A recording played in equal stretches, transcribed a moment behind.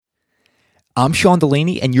I'm Sean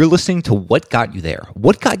Delaney, and you're listening to What Got You There.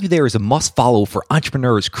 What Got You There is a must-follow for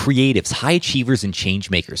entrepreneurs, creatives, high achievers, and change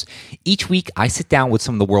makers. Each week, I sit down with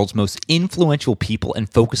some of the world's most influential people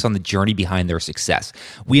and focus on the journey behind their success.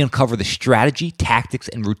 We uncover the strategy, tactics,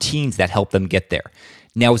 and routines that help them get there.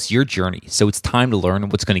 Now it's your journey, so it's time to learn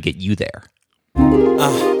what's going to get you there.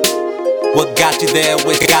 What got you there?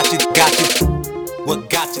 What got you? What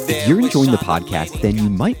got you there? If you're enjoying the podcast, then you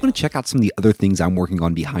might want to check out some of the other things I'm working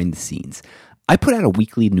on behind the scenes. I put out a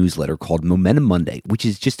weekly newsletter called Momentum Monday, which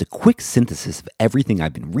is just a quick synthesis of everything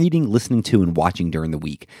I've been reading, listening to, and watching during the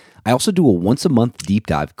week. I also do a once-a-month deep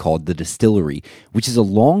dive called The Distillery, which is a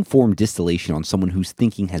long-form distillation on someone whose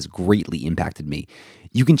thinking has greatly impacted me.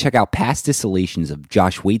 You can check out past distillations of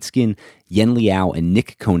Josh Waitzkin, Yen Liao, and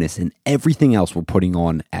Nick Konis, and everything else we're putting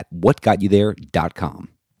on at whatgotyouthere.com.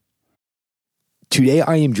 Today,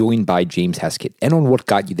 I am joined by James Heskett, and on What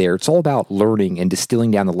Got You There, it's all about learning and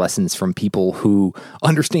distilling down the lessons from people who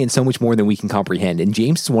understand so much more than we can comprehend. And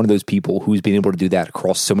James is one of those people who's been able to do that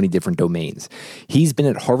across so many different domains. He's been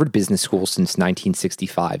at Harvard Business School since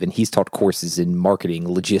 1965, and he's taught courses in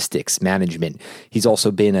marketing, logistics, management. He's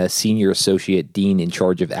also been a senior associate dean in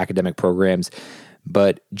charge of academic programs.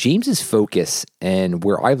 But James's focus and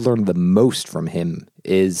where I've learned the most from him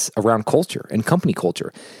is around culture and company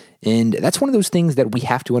culture. And that's one of those things that we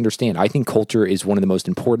have to understand. I think culture is one of the most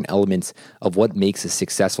important elements of what makes a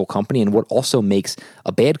successful company and what also makes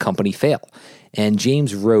a bad company fail. And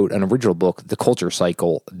James wrote an original book, The Culture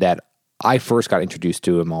Cycle, that I first got introduced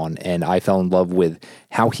to him on, and I fell in love with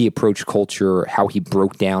how he approached culture, how he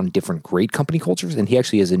broke down different great company cultures. And he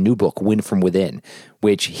actually has a new book, Win From Within,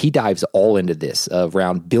 which he dives all into this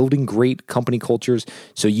around building great company cultures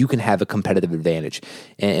so you can have a competitive advantage.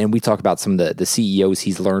 And we talk about some of the CEOs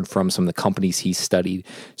he's learned from, some of the companies he's studied.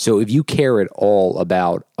 So if you care at all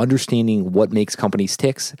about understanding what makes companies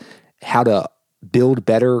tick, how to build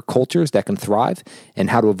better cultures that can thrive, and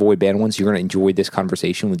how to avoid bad ones, you're going to enjoy this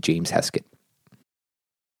conversation with James Heskett.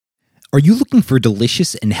 Are you looking for a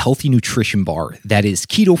delicious and healthy nutrition bar that is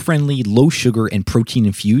keto-friendly, low sugar, and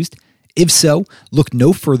protein-infused? If so, look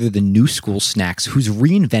no further than New School Snacks, who's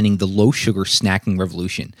reinventing the low-sugar snacking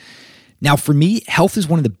revolution. Now, for me, health is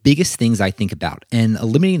one of the biggest things I think about, and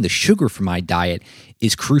eliminating the sugar from my diet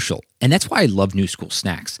is crucial. And that's why I love New School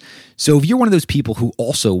Snacks. So if you're one of those people who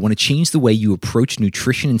also want to change the way you approach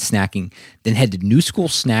nutrition and snacking, then head to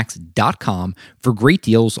newschoolsnacks.com for great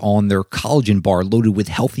deals on their collagen bar loaded with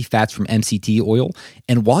healthy fats from MCT oil.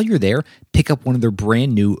 And while you're there, pick up one of their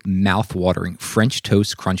brand new mouth-watering French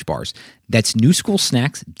Toast Crunch Bars. That's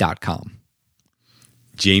newschoolsnacks.com.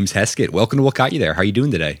 James Heskett, welcome to What Got You There. How are you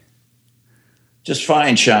doing today? Just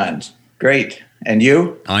fine, Sean. Great. And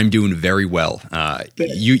you? I'm doing very well.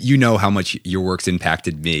 You know how much your work's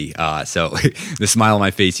impacted me. So the smile on my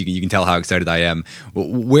face, you can tell how excited I am.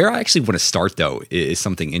 Where I actually want to start, though, is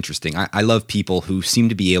something interesting. I love people who seem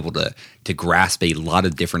to be able to grasp a lot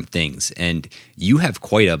of different things. And you have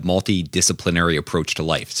quite a multidisciplinary approach to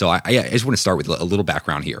life. So I just want to start with a little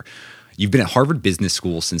background here. You've been at Harvard Business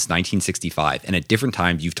School since 1965, and at different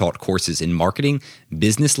times you've taught courses in marketing,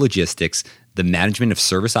 business logistics, the management of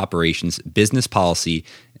service operations, business policy,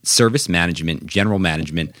 service management, general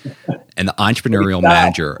management, and the entrepreneurial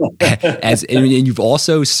manager. And you've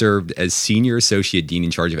also served as senior associate dean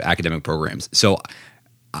in charge of academic programs. So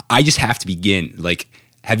I just have to begin,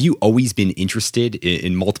 have you always been interested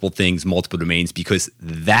in multiple things, multiple domains? Because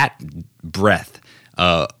that breadth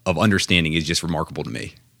of understanding is just remarkable to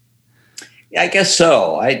me. Yeah, I guess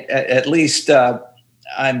so.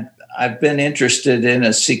 I've been interested in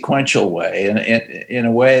a sequential way, in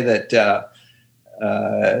a way that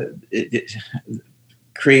it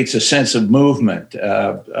creates a sense of movement.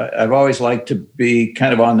 I've always liked to be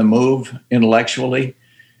kind of on the move intellectually,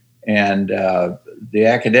 and the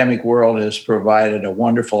academic world has provided a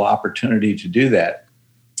wonderful opportunity to do that.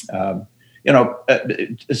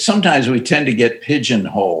 Sometimes we tend to get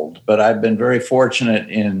pigeonholed, but I've been very fortunate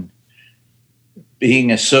in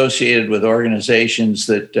being associated with organizations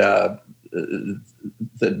that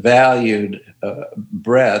valued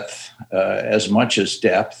breadth as much as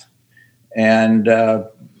depth, and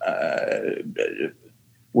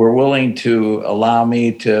were willing to allow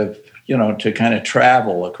me to kind of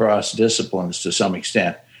travel across disciplines to some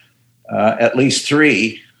extent. At least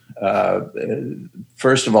three.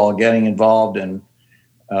 First of all, getting involved in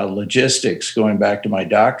logistics, going back to my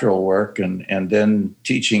doctoral work, and then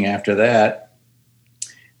teaching after that.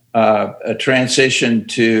 A transition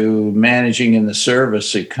to managing in the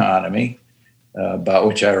service economy, about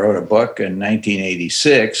which I wrote a book in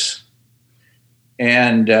 1986,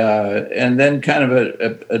 and then kind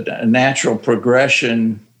of a natural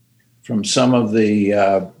progression from some of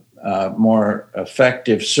the more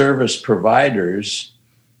effective service providers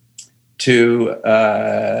that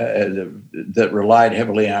relied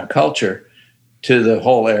heavily on culture to the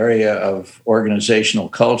whole area of organizational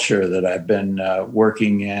culture that I've been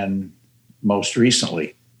working in most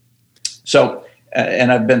recently. So,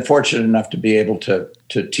 and I've been fortunate enough to be able to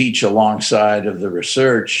teach alongside of the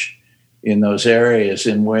research in those areas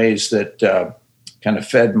in ways that kind of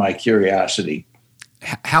fed my curiosity.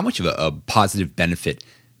 How much of a positive benefit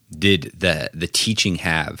did the teaching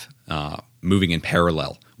have moving in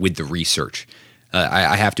parallel with the research?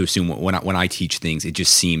 I have to assume when I teach things, it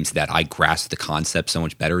just seems that I grasp the concept so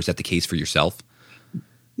much better. Is that the case for yourself?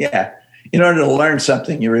 Yeah. In order to learn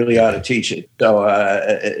something, you really ought to teach it. So,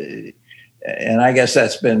 and I guess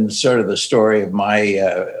that's been sort of the story of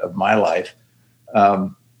my life.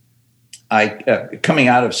 I coming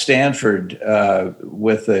out of Stanford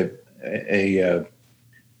with a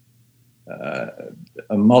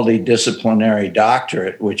multidisciplinary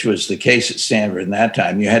doctorate, which was the case at Stanford in that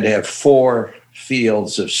time. You had to have 4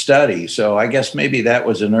 fields of study. So I guess maybe that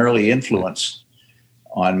was an early influence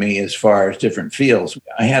on me as far as different fields.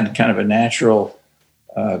 I had kind of a natural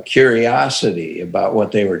curiosity about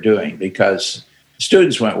what they were doing because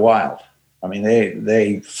students went wild. I mean,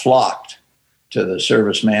 they flocked to the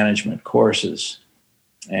service management courses.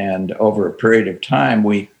 And over a period of time,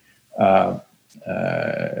 we had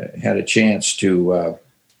a chance to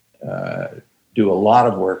do a lot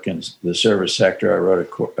of work in the service sector. I wrote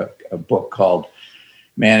a book called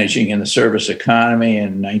Managing in the Service Economy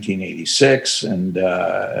in 1986, and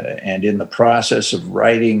in the process of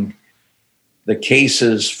writing the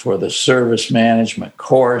cases for the service management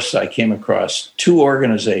course, I came across 2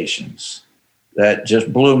 organizations that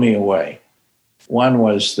just blew me away. One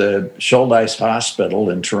was the Shouldice Hospital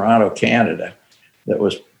in Toronto, Canada, that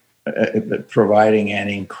was providing an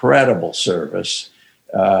incredible service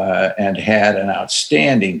and had an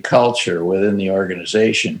outstanding culture within the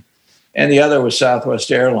organization. And the other was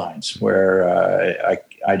Southwest Airlines, where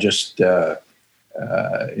I just, I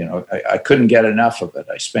couldn't get enough of it.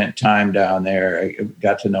 I spent time down there. I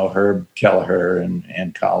got to know Herb Kelleher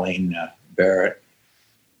and Colleen Barrett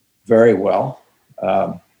very well.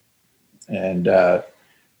 And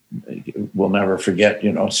we'll never forget,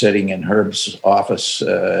 sitting in Herb's office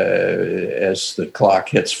as the clock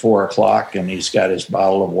hits 4:00 and he's got his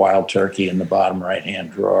bottle of wild turkey in the bottom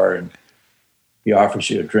right-hand drawer, and he offers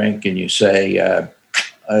you a drink and you say,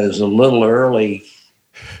 it's a little early,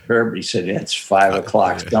 Herb. He said, it's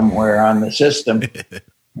 5:00 somewhere on the system.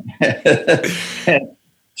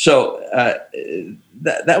 So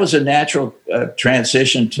that was a natural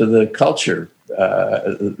transition to the culture,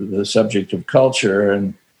 the subject of culture,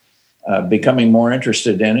 and becoming more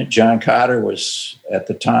interested in it. John Cotter was, at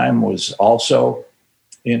the time, was also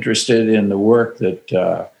interested in the work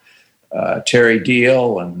that Terry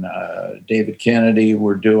Deal and David Kennedy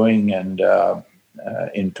were doing and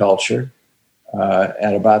in culture.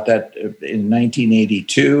 At about that, in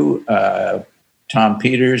 1982, Tom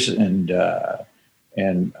Peters and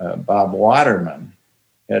Bob Waterman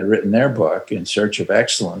had written their book, In Search of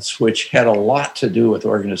Excellence, which had a lot to do with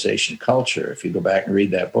organization culture, if you go back and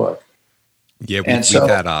read that book. Yeah,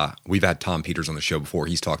 we've had Tom Peters on the show before.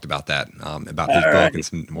 He's talked about that, about his book and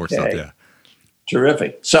some more stuff, yeah.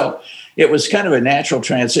 Terrific. So it was kind of a natural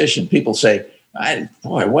transition. People say,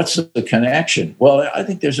 what's the connection? Well, I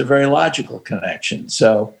think there's a very logical connection.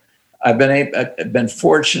 So I've been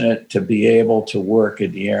fortunate to be able to work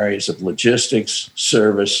in the areas of logistics,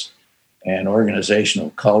 service, and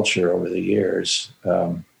organizational culture over the years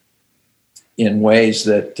in ways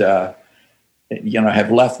that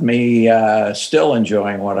have left me still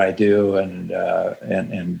enjoying what I do, and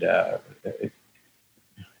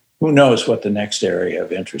who knows what the next area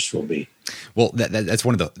of interest will be. Well, that's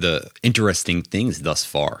one of the interesting things thus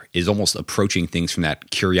far, is almost approaching things from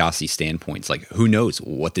that curiosity standpoint. It's like, who knows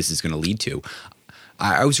what this is going to lead to?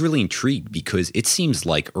 I was really intrigued because it seems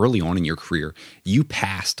like early on in your career, you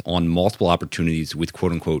passed on multiple opportunities with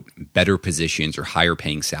quote unquote better positions or higher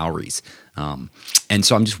paying salaries. And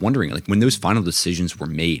so I'm just wondering, like, when those final decisions were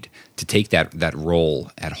made to take that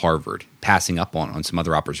role at Harvard, passing up on some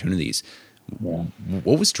other opportunities,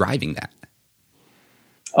 what was driving that?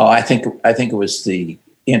 Oh, I think it was the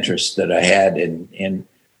interest that I had in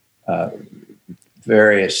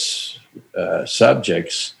various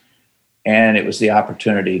subjects, and it was the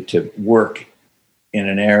opportunity to work in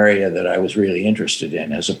an area that I was really interested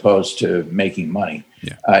in, as opposed to making money.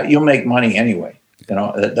 Yeah. You'll make money anyway.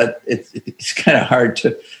 It's kind of hard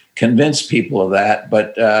to convince people of that,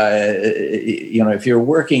 but if you're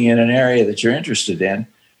working in an area that you're interested in,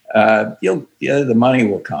 the money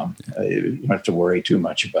will come. You don't have to worry too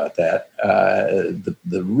much about that.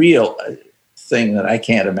 The real thing that I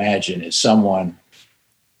can't imagine is someone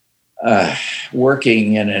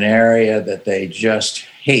working in an area that they just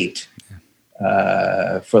hate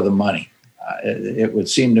for the money. It would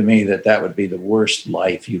seem to me that would be the worst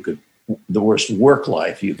work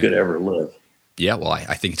life you could ever live. Yeah, well,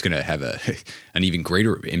 I think it's going to have an even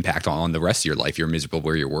greater impact on the rest of your life. You're miserable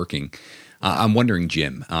where you're working. I'm wondering,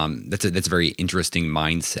 Jim, that's a very interesting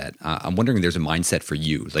mindset. I'm wondering if there's a mindset for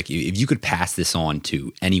you. Like if you could pass this on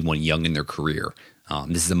to anyone young in their career,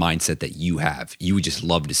 this is a mindset that you have. You would just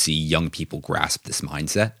love to see young people grasp this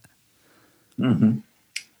mindset. Mm-hmm.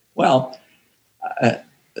 Well,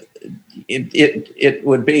 it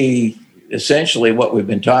would be essentially what we've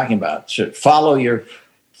been talking about. So follow your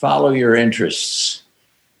interests,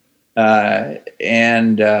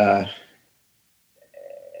 and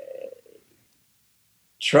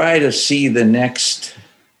try to see the next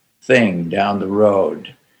thing down the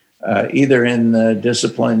road, either in the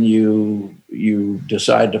discipline you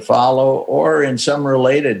decide to follow or in some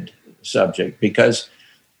related subject, because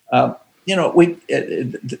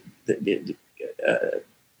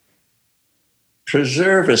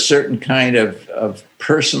preserve a certain kind of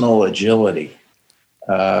personal agility,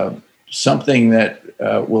 something that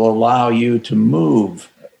will allow you to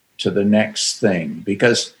move to the next thing,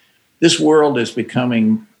 because this world is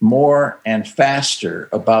becoming more and faster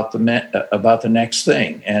about the next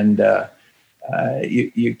thing, and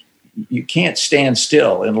you can't stand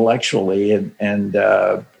still intellectually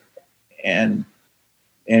and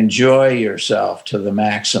enjoy yourself to the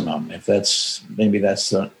maximum. If that's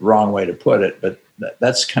the wrong way to put it, but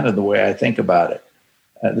that's kind of the way I think about it.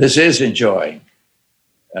 This is enjoyment,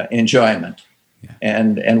 yeah.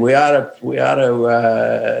 and we ought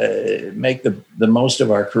to make the most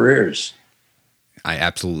of our careers. I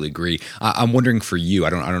absolutely agree. I'm wondering for you.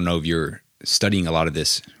 I don't know if you're studying a lot of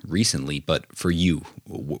this recently, but for you,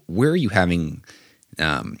 where are you having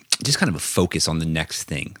just kind of a focus on the next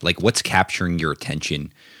thing? Like what's capturing your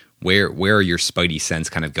attention? Where are your spidey sense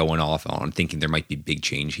kind of going off on thinking there might be big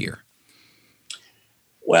change here?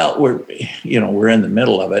 Well, we're in the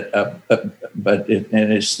middle of it, but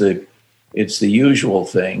it's the usual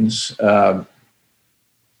things of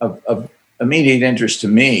immediate interest to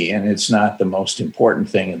me, and it's not the most important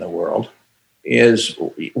thing in the world, is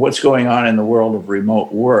what's going on in the world of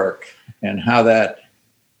remote work and how that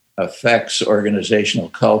affects organizational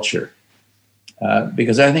culture.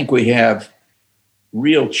 Because I think we have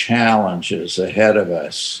real challenges ahead of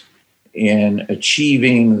us in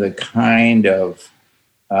achieving the kind of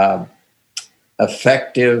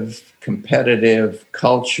effective, competitive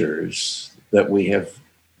cultures that we have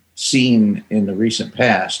seen in the recent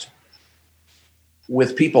past,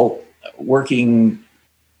 with people working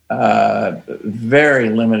very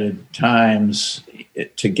limited times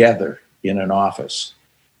together in an office.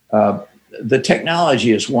 The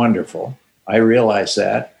technology is wonderful. I realize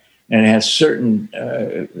that, and it has certain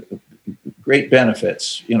great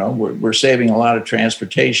benefits. We're saving a lot of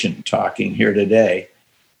transportation talking here today,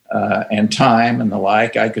 and time and the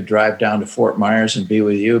like. I could drive down to Fort Myers and be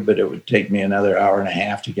with you, but it would take me another hour and a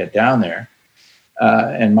half to get down there,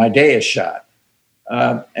 and my day is shot.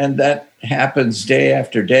 And that happens day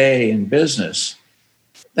after day in business.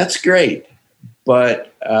 That's great,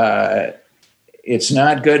 but it's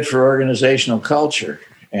not good for organizational culture.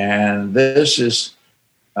 And this is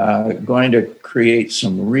going to create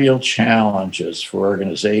some real challenges for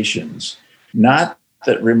organizations. Not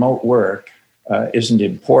that remote work isn't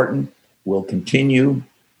important, will continue,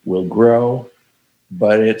 will grow,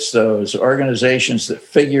 but it's those organizations that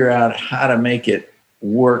figure out how to make it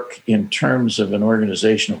work in terms of an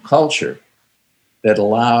organizational culture that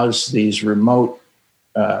allows these remote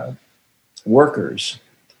workers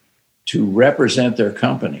to represent their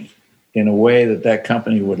company in a way that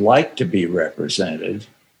company would like to be represented,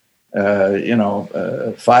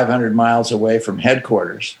 500 miles away from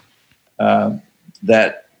headquarters,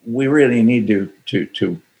 that we really need to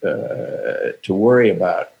worry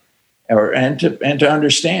about and to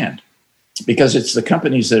understand, because it's the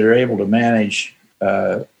companies that are able to manage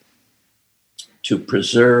to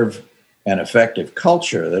preserve an effective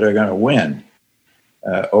culture that are going to win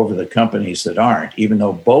over the companies that aren't, even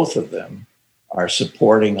though both of them are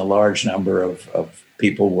supporting a large number of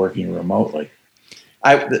people working remotely.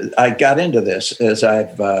 I got into this as I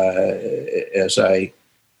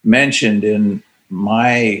mentioned in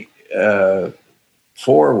my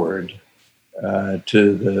forward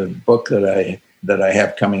to the book that I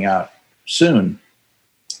have coming out soon.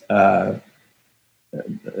 The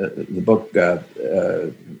book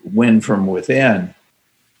Win from Within.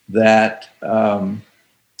 that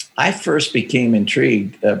I first became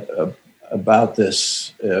intrigued about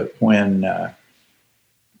this when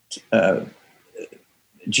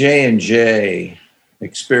J&J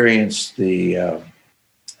experienced the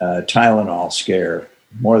Tylenol scare,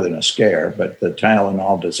 more than a scare, but the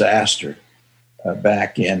Tylenol disaster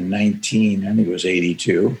back in I think it was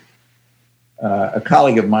 82. A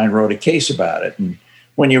colleague of mine wrote a case about it. And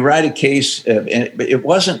when you write a case, it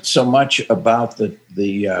wasn't so much about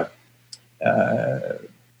the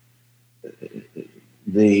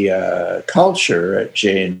culture at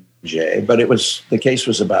J&J, but the case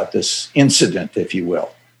was about this incident, if you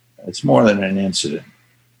will. It's more than an incident.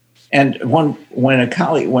 And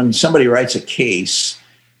when somebody writes a case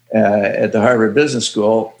at the Harvard Business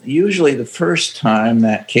School, usually the first time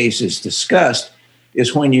that case is discussed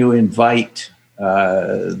is when you invite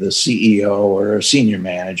the CEO or a senior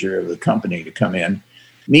manager of the company to come in,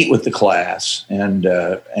 meet with the class, and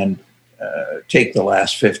take the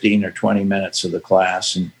last 15 or 20 minutes of the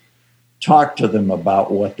class and talk to them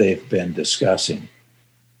about what they've been discussing.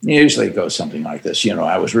 Usually it goes something like this,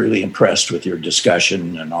 I was really impressed with your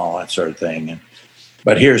discussion and all that sort of thing,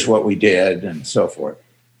 but here's what we did and so forth.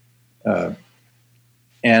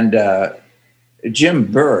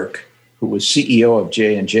 Jim Burke, who was CEO of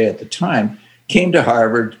J&J at the time, came to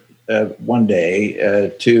Harvard one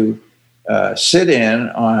day to sit in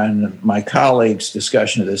on my colleague's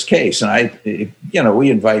discussion of this case. And we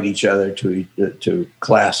invite each other to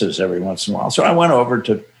classes every once in a while. So I went over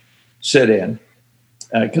to sit in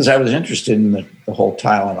because I was interested in the whole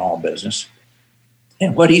Tylenol business.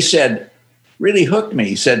 And what he said really hooked me.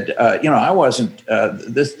 He said, I wasn't,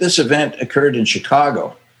 this event occurred in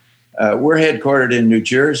Chicago. We're headquartered in New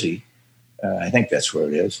Jersey. I think that's where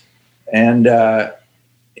it is. And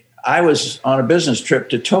I was on a business trip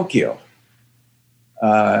to Tokyo.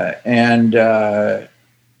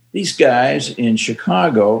 These guys in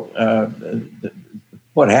Chicago,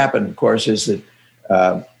 what happened, of course, is that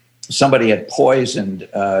somebody had poisoned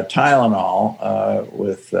Tylenol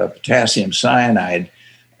with potassium cyanide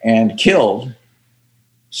and killed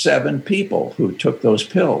 7 people who took those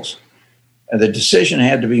pills. And the decision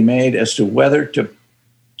had to be made as to whether to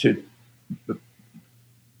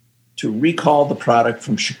recall the product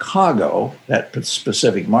from Chicago, that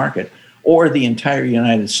specific market, or the entire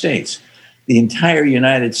United States. The entire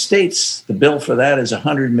United States, the bill for that is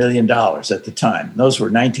 $100 million at the time. Those were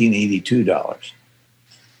 1982 dollars.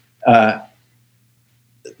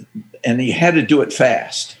 And you had to do it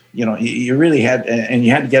fast. You really had, and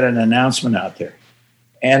you had to get an announcement out there.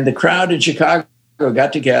 And the crowd in Chicago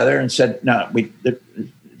got together and said, no, there's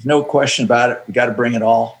no question about it. We got to bring it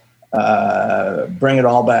all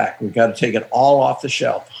back. We've got to take it all off the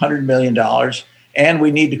shelf, $100 million. And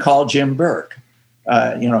we need to call Jim Burke.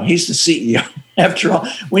 He's the CEO. After all,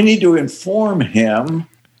 we need to inform him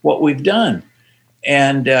what we've done.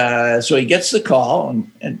 And so he gets the call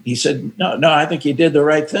and he said, no, I think you did the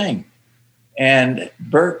right thing. And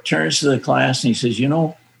Burke turns to the class and he says, you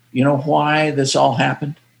know why this all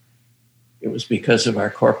happened? It was because of our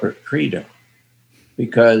corporate credo.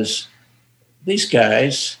 Because these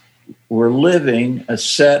guys were living a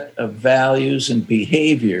set of values and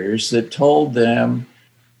behaviors that told them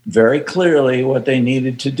very clearly what they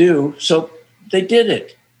needed to do. So they did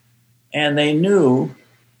it. And they knew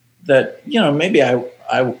that, maybe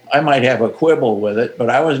I might have a quibble with it, but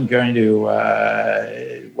I wasn't going to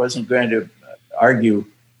argue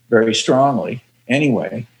very strongly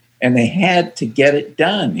anyway. And they had to get it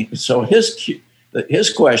done. So his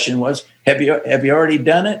question was, have you already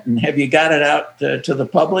done it? And have you got it out to the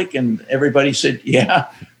public? And everybody said,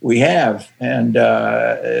 yeah, we have. And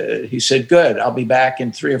he said, good, I'll be back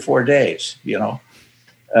in 3 or 4 days,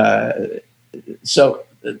 So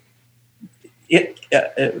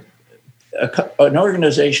an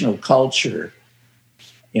organizational culture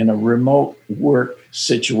in a remote work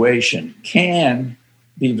situation can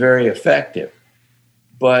be very effective,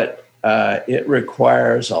 but it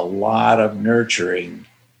requires a lot of nurturing.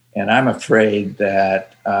 And I'm afraid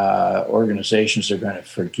that organizations are going to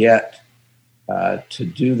forget to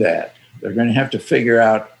do that. They're going to have to figure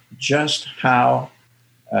out just how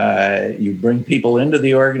you bring people into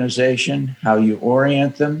the organization, how you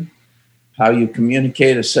orient them, how you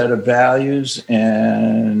communicate a set of values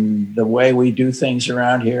and the way we do things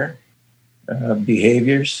around here,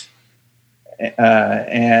 behaviors.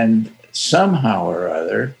 And somehow or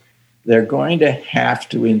other, they're going to have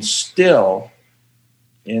to instill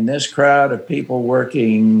in this crowd of people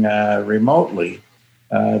working remotely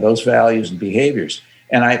those values and behaviors.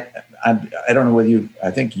 And I don't know whether I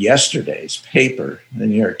think yesterday's paper, the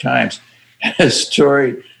New York Times, had a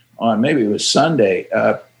story on, maybe it was Sunday,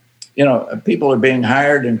 people are being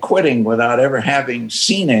hired and quitting without ever having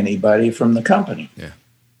seen anybody from the company. Yeah.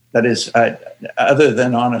 That is, other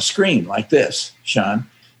than on a screen like this, Sean.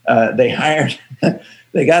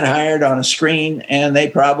 They got hired on a screen, and they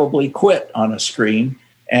probably quit on a screen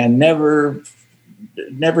and never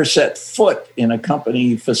set foot in a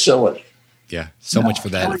company facility. Yeah, so much for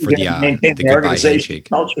that, for the goodbye handshake.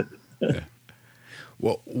 Culture. Yeah.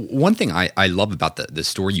 Well, one thing I love about the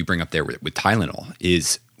story you bring up there with Tylenol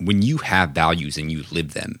is when you have values and you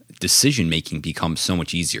live them, decision-making becomes so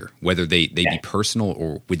much easier, whether they be personal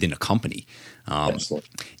or within a company.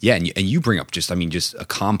 Yeah, and you bring up just a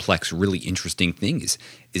complex, really interesting thing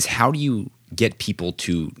is how do you get people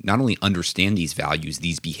to not only understand these values,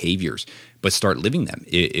 these behaviors, but start living them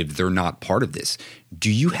if they're not part of this?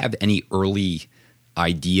 Do you have any early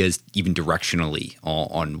ideas, even directionally,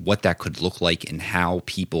 on what that could look like and how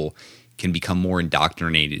people can become more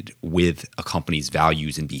indoctrinated with a company's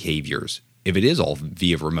values and behaviors if it is all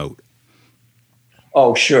via remote?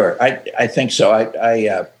 Oh, sure. I think so.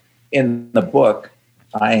 I in the book,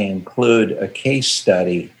 I include a case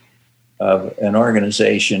study of an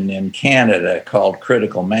organization in Canada called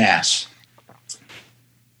Critical Mass.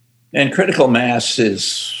 And Critical Mass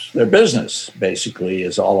is their business, basically,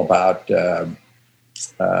 is all about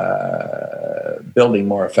building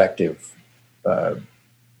more effective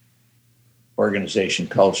organization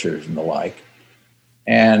cultures and the like.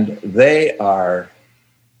 And they are,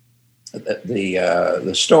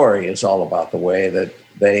 the story is all about the way that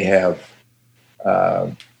they have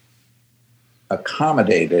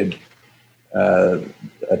accommodated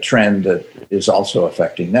a trend that is also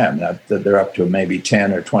affecting them. Now, they're up to maybe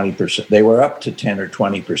 10 or 20%. They were up to 10 or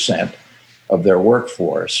 20% of their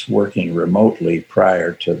workforce working remotely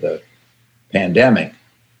prior to the pandemic,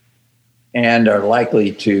 and are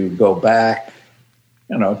likely to go back,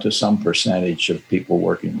 to some percentage of people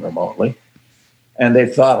working remotely. And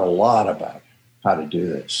they've thought a lot about how to do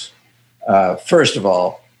this. First of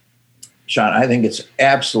all, Sean, I think it's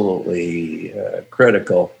absolutely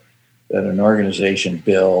critical that an organization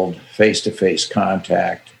build face-to-face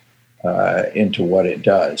contact into what it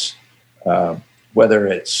does, whether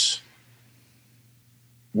it's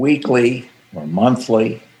weekly or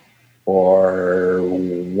monthly or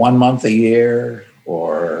 1 month a year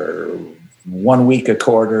or 1 week a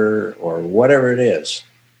quarter or whatever it is.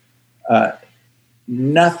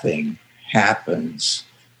 Nothing happens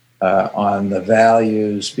on the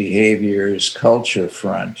values, behaviors, culture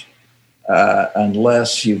front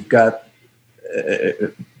unless you've got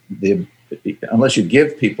unless you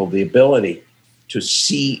give people the ability to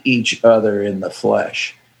see each other in the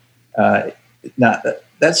flesh. Now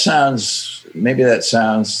that sounds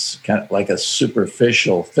kind of like a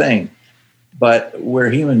superficial thing, but we're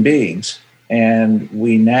human beings and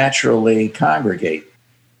we naturally congregate.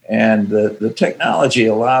 And the technology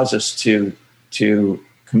allows us to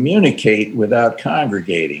communicate without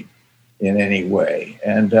congregating in any way.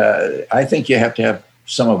 And I think you have to have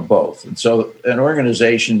some of both. And so an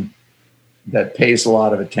organization that pays a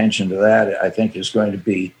lot of attention to that, I think, is going to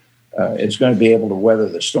be able to weather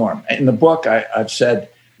the storm. In the book, I've said,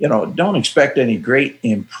 don't expect any great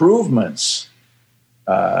improvements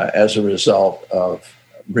as a result of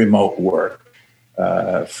remote work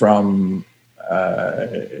from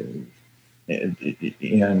in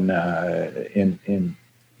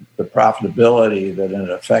the profitability that an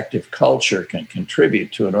effective culture can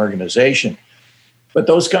contribute to an organization. But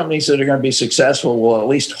those companies that are going to be successful will at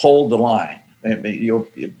least hold the line and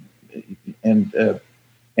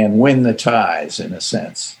win the ties, in a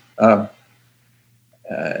sense.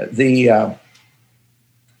 The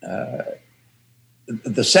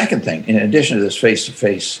second thing, in addition to this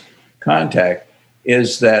face-to-face contact,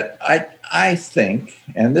 is that I think,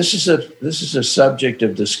 and this is a subject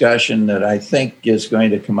of discussion that I think is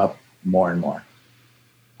going to come up more and more.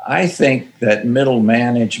 I think that middle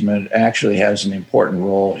management actually has an important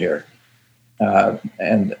role here.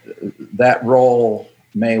 And that role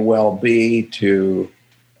may well be to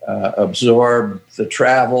absorb the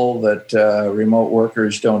travel that remote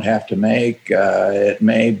workers don't have to make. It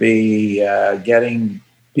may be getting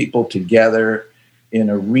people together in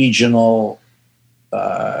a regional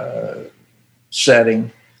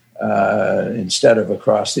setting instead of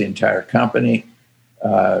across the entire company.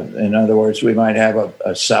 In other words, we might have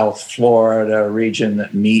a South Florida region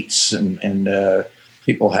that meets and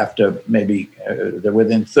people have to maybe, they're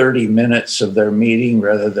within 30 minutes of their meeting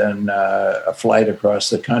rather than a flight across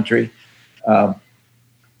the country.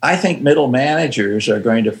 I think middle managers are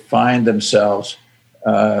going to find themselves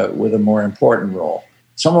with a more important role.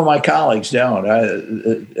 Some of my colleagues don't.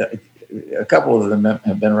 a couple of them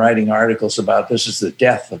have been writing articles about this is the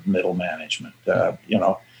death of middle management.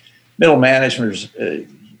 Middle managers,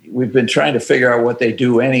 we've been trying to figure out what they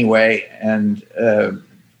do anyway, and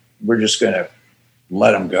we're just going to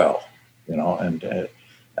let them go, and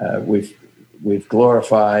we've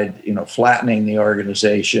glorified, flattening the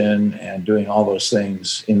organization and doing all those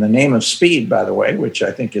things in the name of speed, by the way, which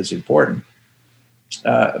I think is important.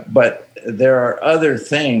 But there are other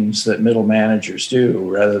things that middle managers do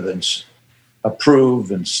rather than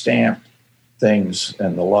approve and stamp things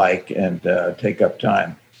and the like and take up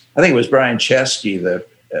time. I think it was Brian Chesky, the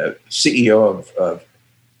CEO of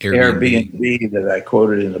Airbnb that I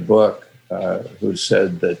quoted in the book, who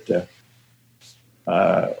said that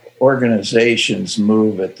organizations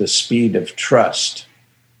move at the speed of trust.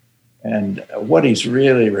 And what he's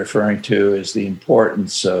really referring to is the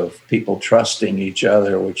importance of people trusting each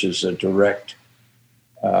other, which is a direct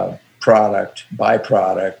byproduct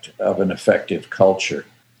of an effective culture.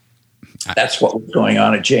 That's what was going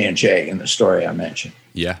on at J&J in the story I mentioned.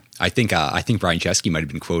 Yeah, I think Brian Chesky might have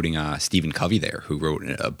been quoting Stephen Covey there, who wrote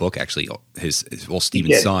a book, actually,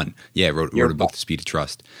 Stephen's son. Yeah, wrote a book, The Speed of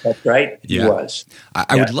Trust. That's right, yeah. He was.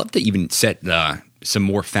 I would love to even set some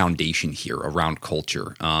more foundation here around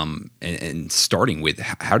culture, and starting with,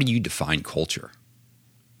 how do you define culture?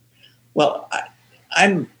 Well,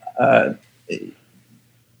 I'm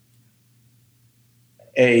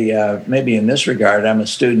maybe in this regard, I'm a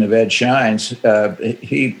student of Ed Schein's.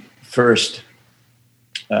 He first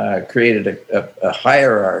created a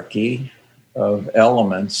hierarchy of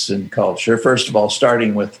elements in culture. First of all,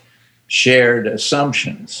 starting with shared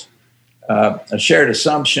assumptions. A shared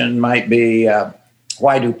assumption might be,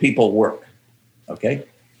 why do people work? Okay,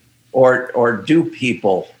 or do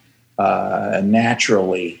people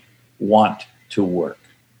naturally want to work?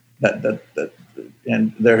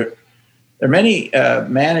 And there are many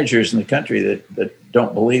managers in the country that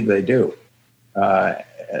don't believe they do.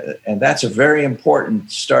 And that's a very important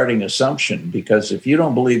starting assumption, because if you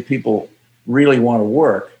don't believe people really want to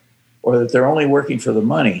work, or that they're only working for the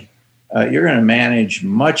money, you're going to manage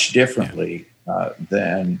much differently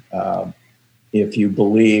than if you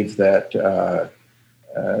believe that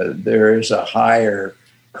there is a higher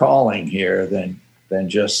calling here than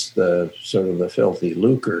just the sort of the filthy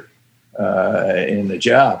lucre in the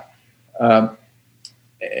job.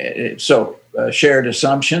 So shared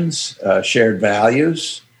assumptions, shared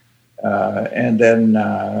values, and then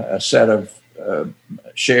a set of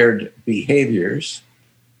shared behaviors,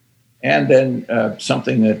 and then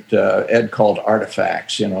something that Ed called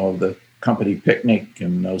artifacts, the company picnic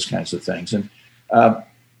and those kinds of things. And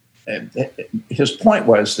his point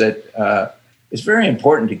was that it's very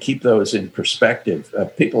important to keep those in perspective.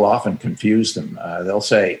 People often confuse them. They'll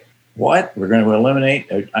say, what? We're going to eliminate?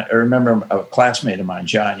 I remember a classmate of mine,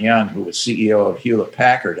 John Young, who was CEO of Hewlett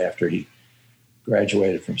Packard after he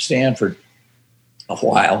graduated from Stanford a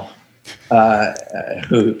while,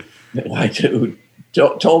 who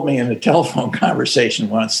told me in a telephone conversation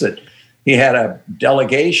once that he had a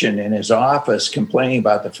delegation in his office complaining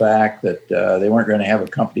about the fact that they weren't going to have a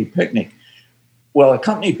company picnic. Well, a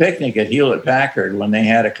company picnic at Hewlett Packard, when they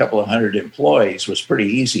had a couple of hundred employees, was pretty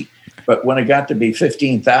easy. But when it got to be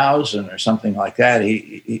 15,000 or something like that,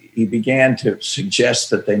 he began to suggest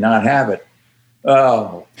that they not have it.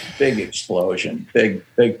 Oh, big explosion,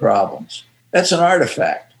 big problems. That's an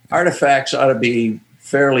artifact. Artifacts ought to be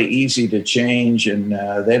fairly easy to change, and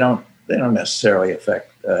they don't necessarily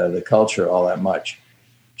affect the culture all that much.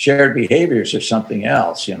 Shared behaviors are something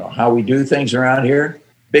else. How we do things around here,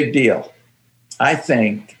 big deal. I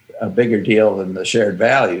think a bigger deal than the shared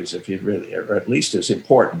values, if you really, or at least as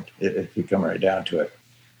important, if you come right down to it.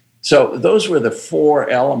 So those were the four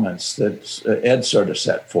elements that Ed sort of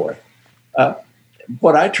set forth.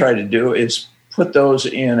 What I try to do is put those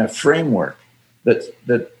in a framework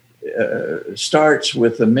that starts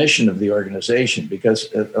with the mission of the organization, because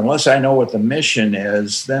unless I know what the mission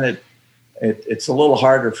is, then it's a little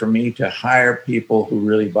harder for me to hire people who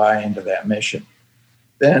really buy into that mission.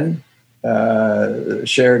 Then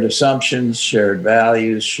shared assumptions, shared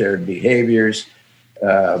values, shared behaviors,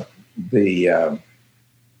 the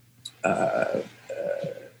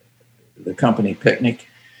company picnic.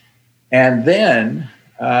 And then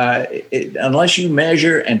unless you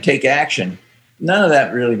measure and take action, none of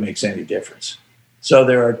that really makes any difference. So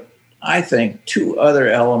there are, I think, two other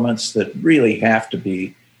elements that really have to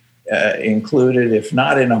be included, if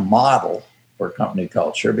not in a model for company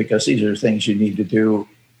culture, because these are things you need to do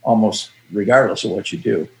almost regardless of what you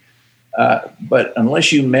do. But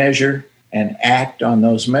unless you measure and act on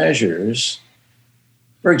those measures,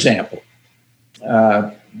 for example,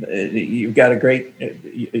 you've got a great,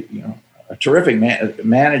 a terrific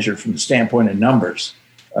manager from the standpoint of numbers.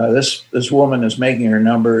 This woman is making her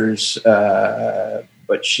numbers,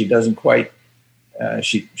 but she doesn't quite.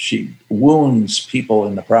 She wounds people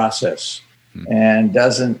in the process and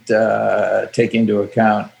doesn't take into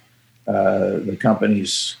account the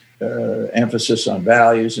company's emphasis on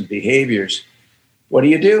values and behaviors. What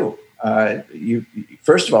do? You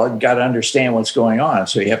first of all, you've got to understand what's going on.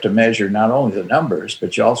 So you have to measure not only the numbers,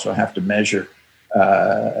 but you also have to measure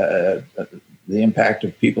the impact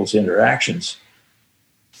of people's interactions.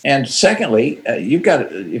 And secondly, you've got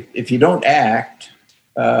to, if you don't act,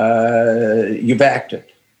 you've acted.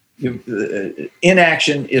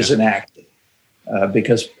 Inaction is an act,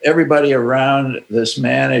 because everybody around this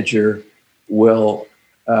manager will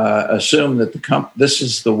assume that this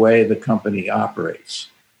is the way the company operates,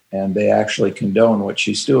 and they actually condone what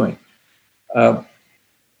she's doing.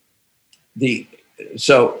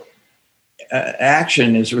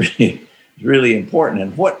 Action is really important.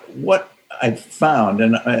 And what I've found,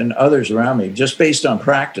 and others around me, just based on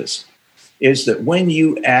practice, is that when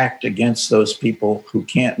you act against those people who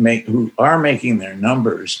are making their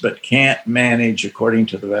numbers but can't manage according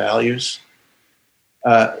to the values,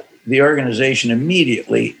 the organization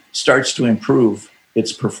immediately starts to improve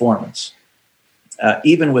its performance.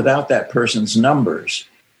 Even without that person's numbers,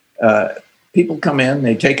 people come in,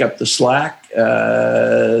 they take up the slack.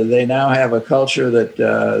 They now have a culture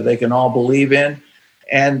that they can all believe in.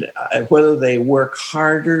 And whether they work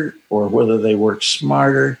harder or whether they work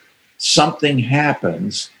smarter, something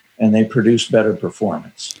happens and they produce better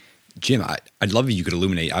performance. Jim, I'd love if you could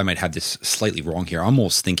illuminate. I might have this slightly wrong here. I'm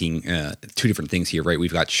almost thinking two different things here, right?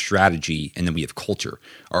 We've got strategy and then we have culture.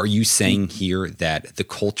 Are you saying here that the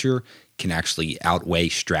culture can actually outweigh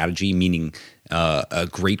strategy, meaning a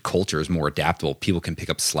great culture is more adaptable? People can pick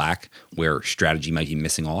up slack where strategy might be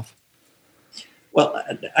missing off? Well,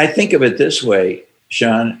 I think of it this way,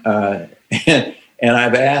 Sean, and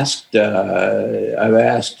I've asked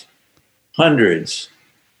hundreds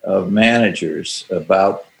of managers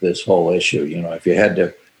about this whole issue. You know, if you had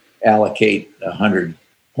to allocate 100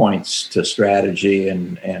 points to strategy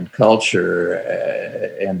and culture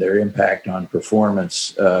and their impact on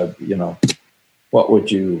performance, how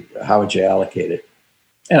would you allocate it?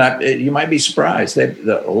 And you might be surprised.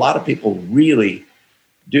 A lot of people really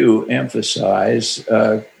do emphasize,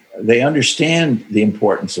 they understand the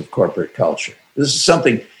importance of corporate culture. This is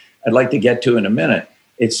something I'd like to get to in a minute.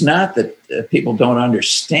 It's not that people don't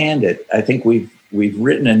understand it. I think we've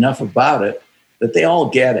written enough about it that they all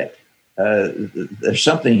get it. There's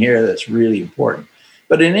something here that's really important.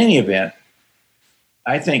 But in any event,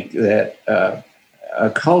 I think that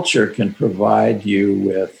a culture can provide you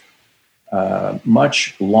with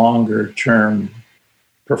much longer term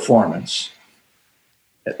performance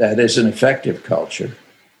that is an effective culture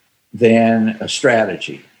than a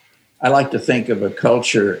strategy. I like to think of a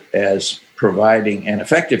culture as providing an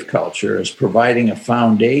effective culture as providing a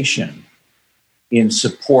foundation in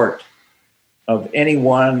support of any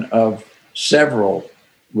one of several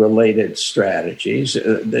related strategies.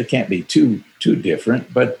 They can't be too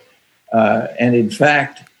different, but and in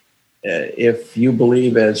fact, if you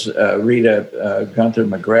believe, as Rita Gunther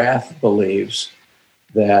McGrath believes,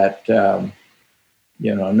 that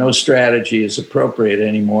no strategy is appropriate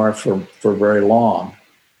anymore for very long,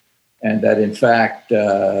 and that in fact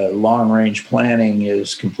long-range planning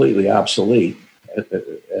is completely obsolete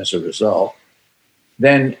as a result,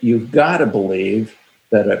 then you've got to believe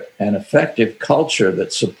that an effective culture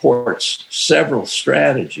that supports several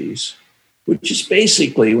strategies, which is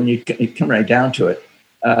basically, when you come right down to it,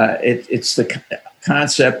 it's the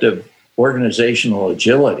concept of organizational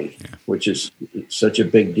agility, which is such a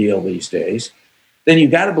big deal these days. Then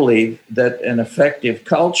you've got to believe that an effective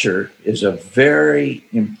culture is a very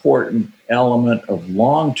important element of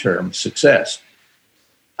long-term success.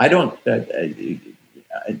 I don't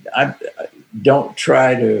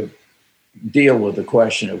try to deal with the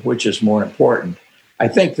question of which is more important. I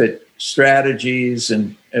think that strategies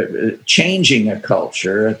and changing a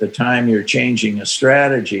culture at the time you're changing a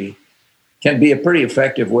strategy can be a pretty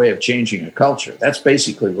effective way of changing a culture. That's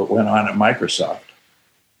basically what went on at Microsoft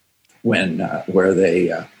where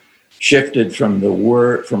they shifted from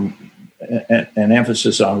an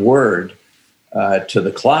emphasis on Word to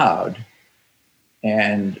the cloud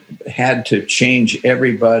and had to change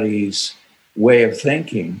everybody's way of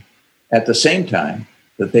thinking at the same time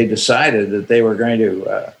that they decided that they were going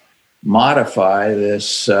to modify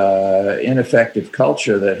this ineffective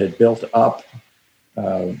culture that had built up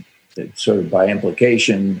sort of by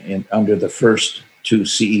implication under the first two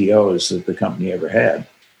CEOs that the company ever had.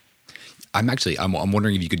 I'm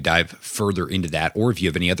wondering if you could dive further into that, or if you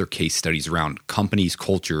have any other case studies around companies,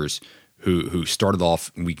 cultures who started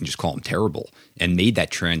off, and we can just call them terrible, and made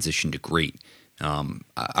that transition to great.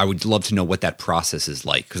 I would love to know what that process is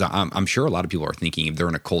like, because I'm sure a lot of people are thinking, if they're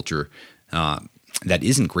in a culture that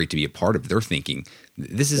isn't great to be a part of, they're thinking,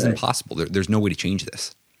 this is impossible. There's no way to change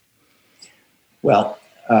this. Well,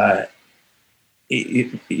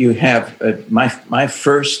 you have my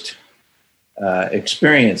first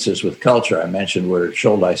experiences with culture, I mentioned, were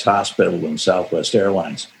Shouldice Hospital and Southwest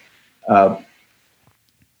Airlines.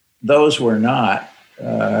 Those were not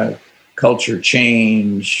culture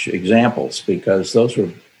change examples, because those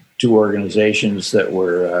were two organizations that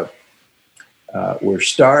were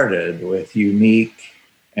started with unique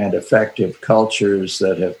and effective cultures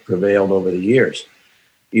that have prevailed over the years.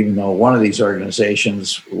 Even though one of these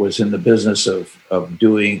organizations was in the business of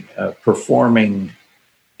performing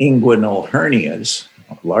inguinal hernias,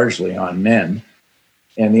 largely on men,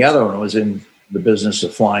 and the other one was in the business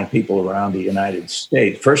of flying people around the United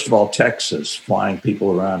States. First of all, Texas, flying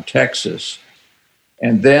people around Texas,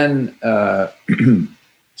 and then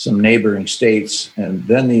some neighboring states, and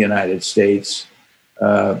then the United States,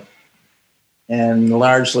 and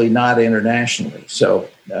largely not internationally. So,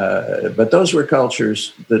 but those were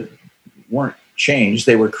cultures that weren't changed.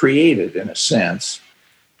 They were created in a sense.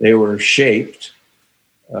 They were shaped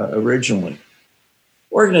originally.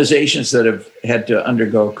 Organizations that have had to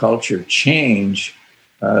undergo culture change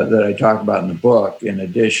that I talk about in the book, in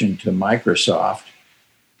addition to Microsoft,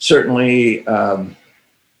 certainly are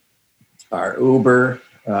Uber.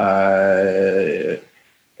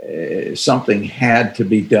 Something had to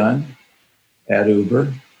be done at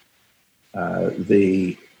Uber.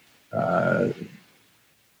 And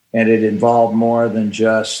it involved more than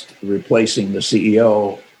just replacing the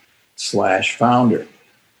CEO/founder.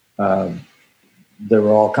 There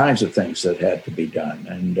were all kinds of things that had to be done.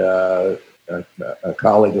 And a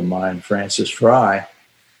colleague of mine, Francis Fry,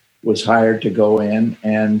 was hired to go in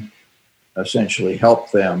and essentially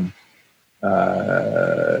help them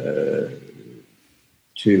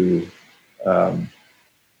to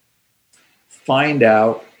find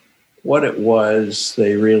out what it was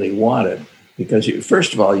they really wanted. Because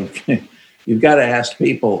first of all, you've got to ask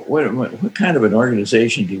people, what kind of an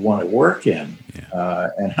organization do you want to work in? Yeah.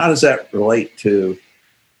 And how does that relate to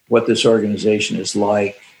what this organization is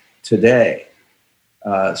like today?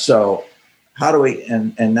 So how do we,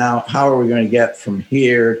 and now how are we going to get from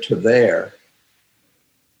here to there?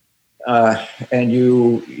 And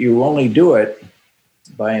you only do it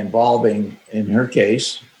by involving, in her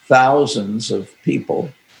case, thousands of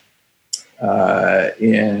people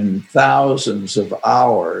in thousands of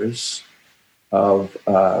hours of,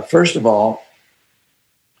 first of all,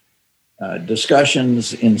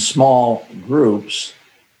 discussions in small groups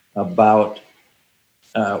about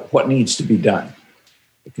what needs to be done,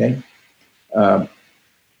 okay?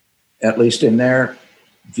 At least in their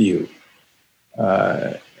view.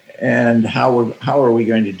 And how are we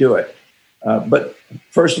going to do it? But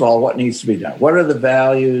first of all, what needs to be done? What are the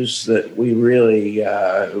values that we really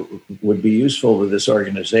would be useful to this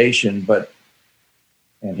organization? But,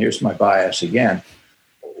 and here's my bias again,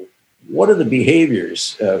 what are the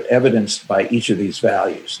behaviors evidenced by each of these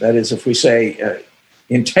values? That is, if we say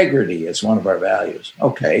integrity is one of our values,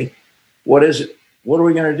 okay, what is it? What are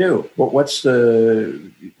we going to do? What's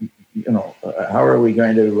the, how are we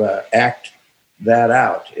going to act that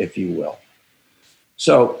out, if you will?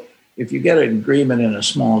 So if you get an agreement in a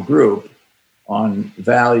small group on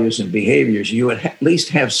values and behaviors, you would at least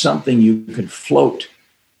have something you could float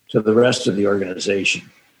to the rest of the organization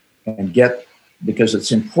and get, because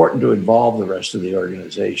it's important to involve the rest of the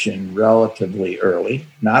organization relatively early,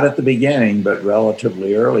 not at the beginning, but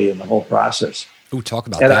relatively early in the whole process. Ooh, talk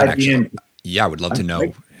about that, actually. Yeah, I would love to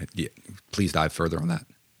know. Please dive further on that.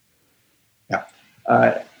 Yeah.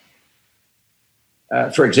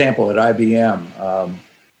 For example, at IBM,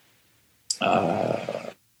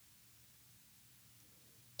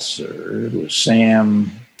 it was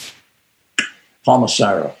Sam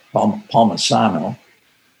Palmisano,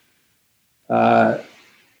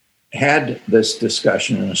 had this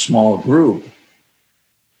discussion in a small group,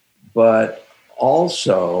 but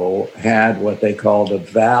also had what they called a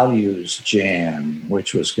values jam,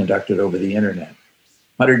 which was conducted over the internet.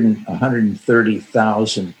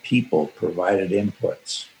 130,000 people provided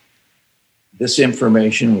inputs. This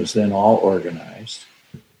information was then all organized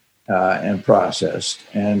and processed,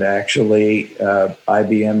 and actually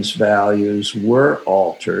IBM's values were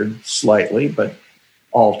altered slightly, but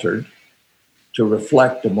altered to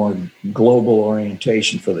reflect a more global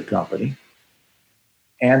orientation for the company.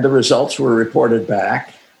 And the results were reported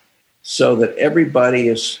back so that everybody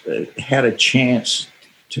has had a chance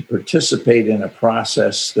to participate in a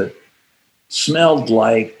process that smelled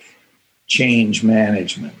like change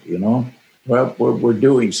management, Well, we're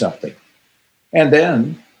doing something. And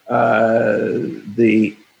then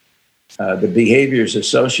the behaviors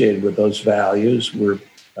associated with those values were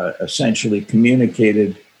essentially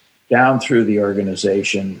communicated down through the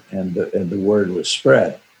organization, and the word was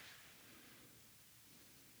spread.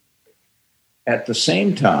 At the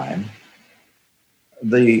same time,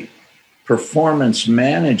 the performance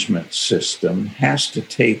management system has to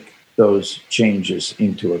take those changes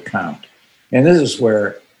into account. And this is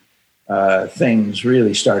where things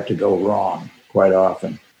really start to go wrong quite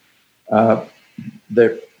often.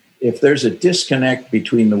 If there's a disconnect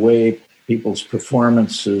between the way people's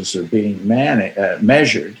performances are being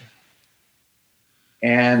measured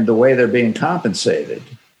and the way they're being compensated,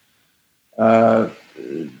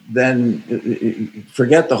 then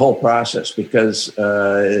forget the whole process, because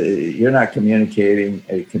you're not communicating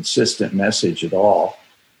a consistent message at all.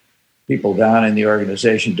 People down in the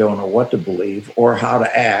organization don't know what to believe or how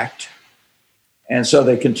to act. And so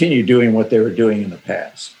they continue doing what they were doing in the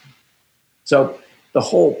past. So the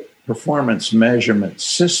whole performance measurement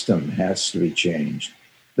system has to be changed.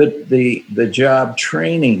 The job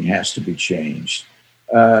training has to be changed.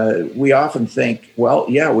 We often think, well,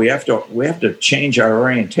 yeah, we have to change our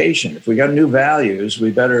orientation. If we got new values,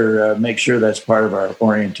 we better make sure that's part of our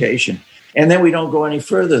orientation. And then we don't go any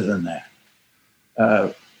further than that.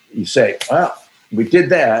 You say, well, we did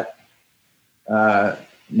that.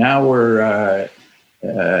 Now we're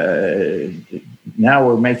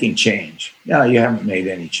making change. No, you haven't made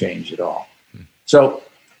any change at all. So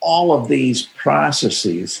all of these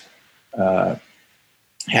processes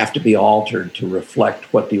have to be altered to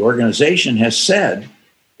reflect what the organization has said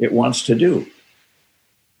it wants to do.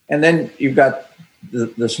 And then you've got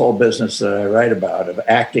this whole business that I write about of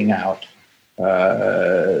acting out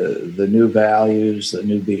the new values, the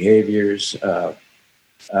new behaviors.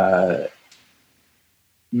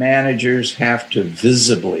 Managers have to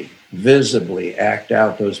visibly act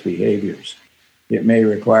out those behaviors. It may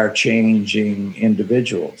require changing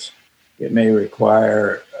individuals. It may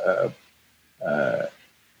require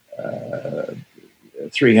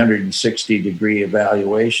 360-degree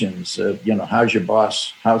evaluations of, how's your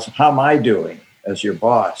boss? How am I doing as your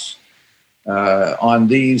boss on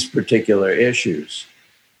these particular issues?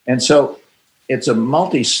 And so it's a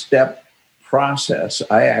multi-step process.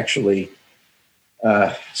 I actually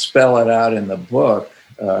spell it out in the book,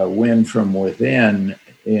 Win from Within,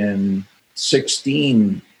 in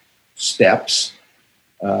 16 steps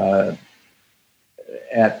at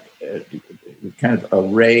kind of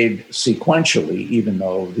arrayed sequentially, even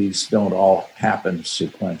though these don't all happen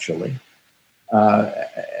sequentially.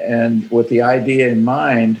 And with the idea in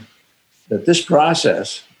mind that this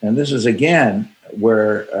process, and this is again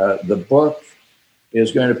where the book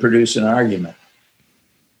is going to produce an argument,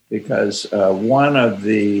 because one of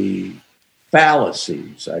the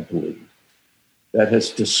fallacies, I believe, that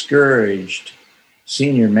has discouraged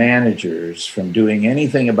senior managers from doing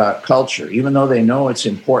anything about culture, even though they know it's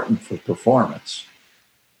important for performance.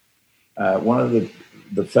 One of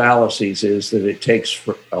the fallacies is that it takes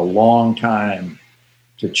for a long time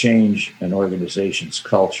to change an organization's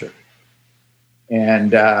culture.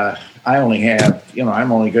 And I only have,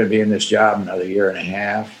 I'm only going to be in this job another year and a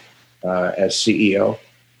half as CEO,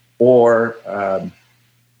 or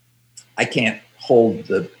I can't hold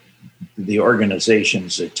the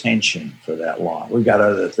organization's attention for that long. We've got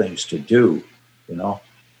other things to do,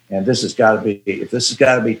 and this has got to be, if this has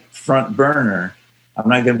got to be front burner, I'm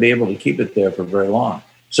not going to be able to keep it there for very long.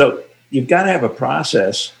 So you've got to have a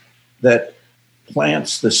process that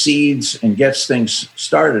plants the seeds and gets things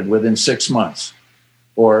started within 6 months.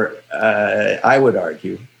 Or I would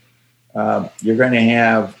argue, you're going to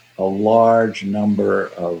have a large number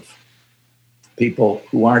of people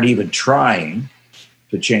who aren't even trying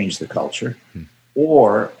to change the culture,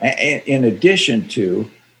 or in addition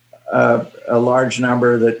to a large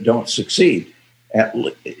number that don't succeed. At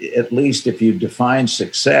least if you define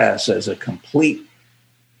success as a complete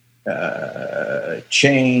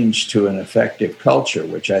change to an effective culture,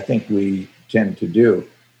 which I think we tend to do.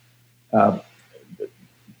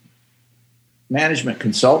 Management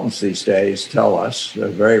consultants these days tell us, they're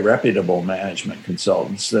very reputable management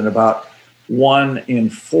consultants, that about 1 in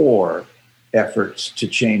 4 efforts to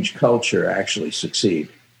change culture actually succeed.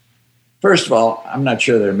 First of all, I'm not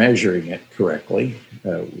sure they're measuring it correctly,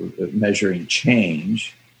 measuring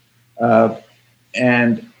change.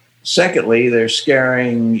 And secondly, they're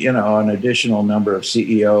scaring, an additional number of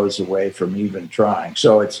CEOs away from even trying.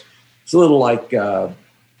 So it's a little like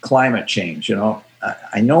climate change.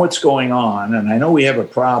 I know what's going on, and I know we have a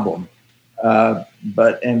problem,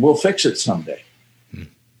 and we'll fix it someday.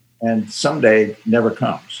 And someday never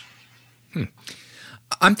comes.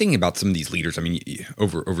 I'm thinking about some of these leaders. I mean,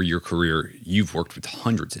 over your career, you've worked with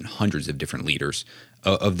hundreds and hundreds of different leaders.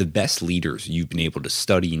 Of the best leaders you've been able to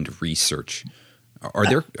study and to research, are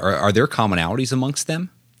there commonalities amongst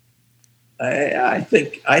them? I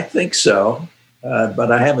think so,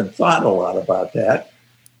 but I haven't thought a lot about that.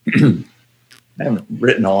 I haven't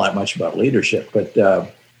written all that much about leadership, but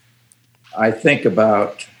I think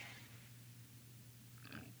about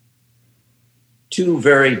two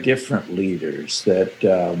very different leaders that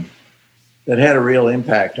had a real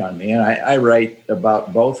impact on me, and I write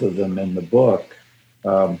about both of them in the book.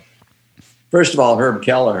 First of all, Herb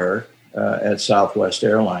Kelleher at Southwest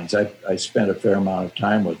Airlines. I spent a fair amount of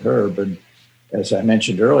time with Herb, and as I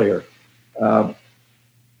mentioned earlier, here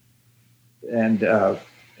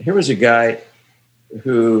was a guy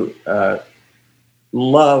who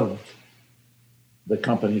loved the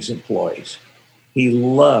company's employees. He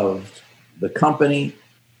loved the company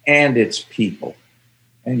and its people.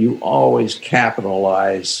 And you always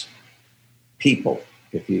capitalize people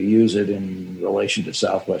if you use it in relation to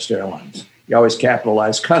Southwest Airlines. You always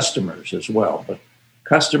capitalize customers as well, but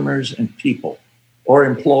customers and people or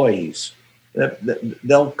employees.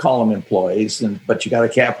 They'll call them employees, but you got to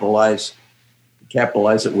capitalize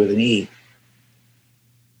it with an E.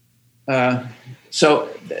 And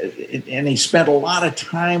he spent a lot of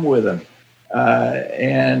time with them.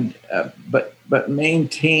 But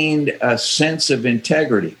maintained a sense of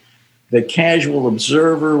integrity. The casual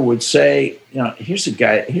observer would say, here's a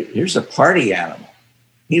guy, here's a party animal.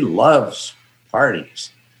 He loves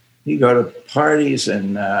parties. He'd go to parties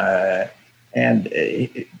and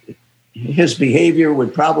his behavior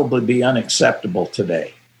would probably be unacceptable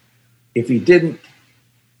today if he didn't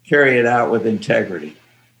carry it out with integrity.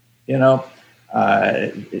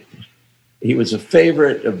 He was a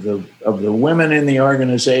favorite of the women in the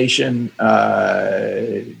organization,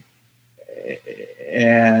 and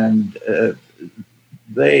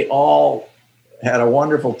they all had a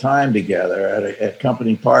wonderful time together at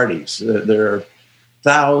company parties. There are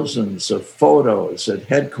thousands of photos at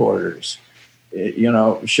headquarters,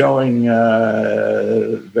 showing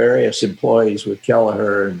various employees with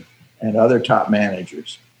Kelleher and other top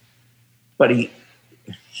managers. But he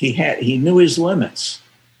knew his limits.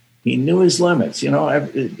 He knew his limits.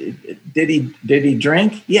 Did he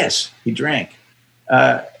drink? Yes, he drank,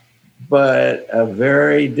 but a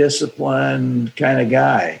very disciplined kind of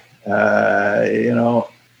guy.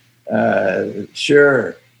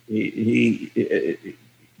 Sure, he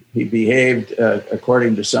behaved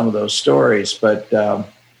according to some of those stories, but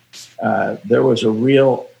there was a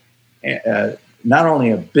real, not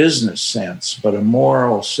only a business sense, but a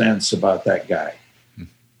moral sense about that guy.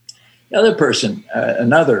 Another person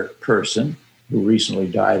who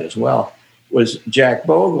recently died as well was Jack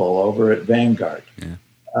Bogle over at Vanguard.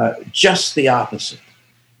 Yeah. Just the opposite.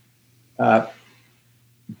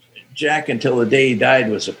 Jack, until the day he died,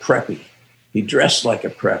 was a preppy. He dressed like a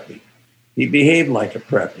preppy. He behaved like a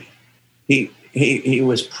preppy. He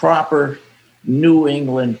was proper New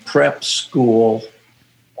England prep school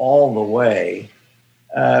all the way,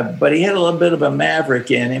 but he had a little bit of a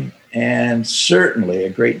maverick in him. And certainly a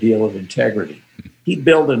great deal of integrity. He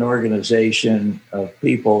built an organization of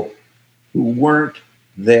people who weren't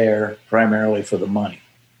there primarily for the money.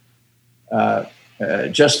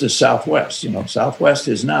 Just as Southwest, Southwest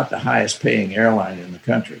is not the highest paying airline in the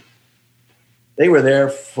country. They were there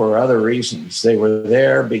for other reasons. They were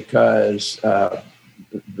there because the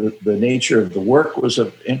nature of the work was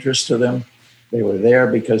of interest to them. They were there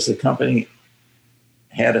because the company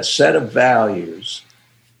had a set of values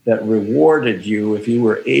that rewarded you if you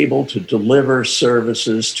were able to deliver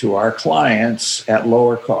services to our clients at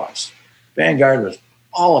lower cost. Vanguard was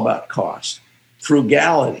all about cost.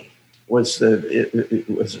 Frugality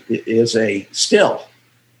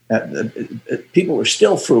people were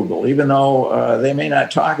still frugal, even though they may not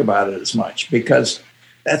talk about it as much, because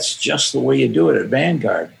that's just the way you do it at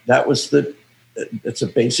Vanguard. It's a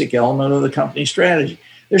basic element of the company strategy.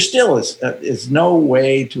 There still is no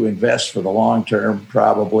way to invest for the long term,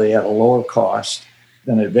 probably at a lower cost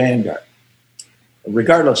than at Vanguard,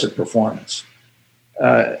 regardless of performance.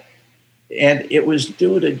 And it was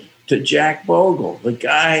due to Jack Bogle. The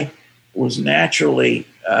guy was naturally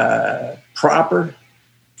proper,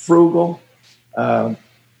 frugal.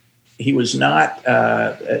 He was not,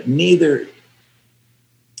 neither,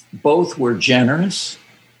 both were generous.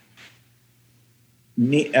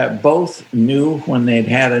 Both knew when they'd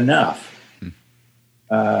had enough.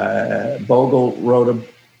 Bogle wrote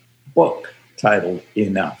book titled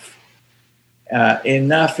Enough.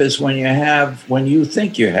 Enough is when you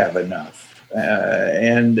think you have enough,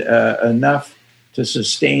 and enough to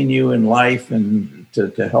sustain you in life and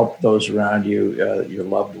to help those around you, your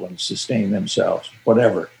loved ones, sustain themselves,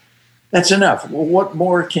 whatever. That's enough. Well, what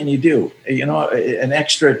more can you do? An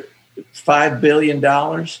extra $5 billion?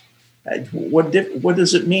 What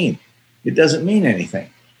does it mean? It doesn't mean anything.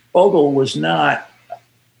 Bogle was not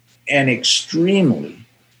an extremely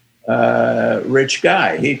rich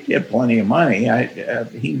guy. He had plenty of money.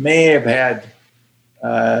 He may have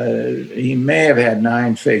had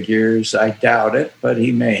nine figures. I doubt it, but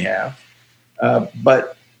he may have.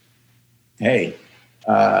 But hey,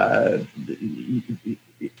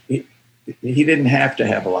 he didn't have to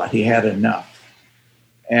have a lot. He had enough.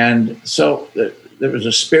 And so there was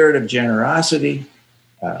a spirit of generosity,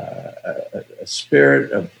 a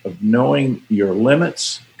spirit of knowing your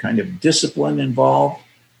limits, kind of discipline involved,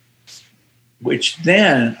 which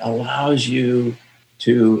then allows you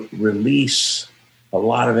to release a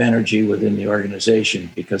lot of energy within the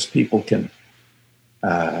organization because people can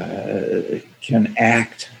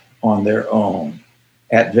act on their own.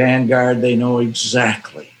 At Vanguard, they know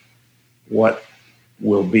exactly what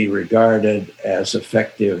will be regarded as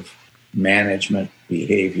effective management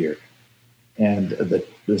behavior. And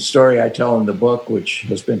the story I tell in the book, which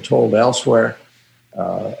has been told elsewhere,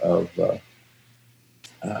 of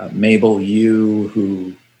Mabel Yu,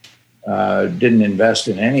 who didn't invest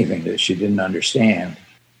in anything that she didn't understand.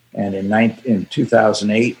 And in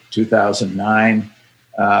 2008, 2009,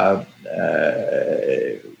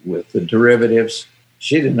 with the derivatives,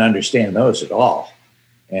 she didn't understand those at all.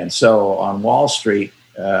 And so on Wall Street,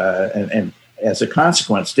 and as a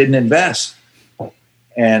consequence, didn't invest.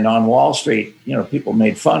 And on Wall Street, people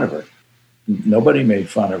made fun of her. Nobody made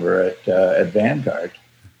fun of her at Vanguard.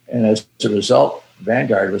 And as a result,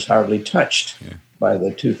 Vanguard was hardly touched by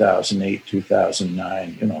the 2008,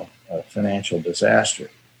 2009, financial disaster.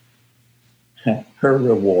 Her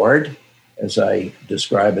reward, as I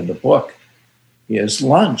describe in the book, is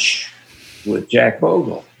lunch with Jack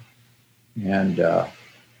Bogle. And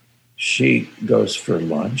she goes for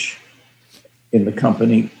lunch in the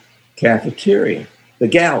company cafeteria, the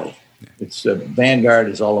galley. It's Vanguard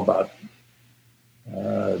is all about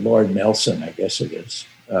Lord Nelson, I guess it is,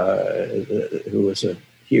 who was a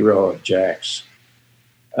hero of Jack's.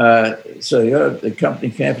 So you go to the company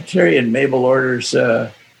cafeteria, and Mabel orders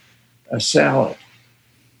a salad.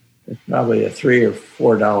 It's probably a $3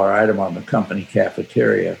 or $4 item on the company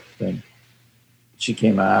cafeteria thing. She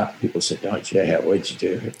came out. People said, "What'd you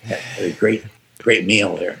do? Had a great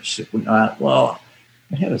meal there." She said, "Well,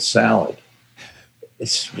 I had a salad." I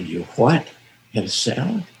said, "Well, you what? You had a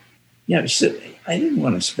salad?" Yeah, she said, "I didn't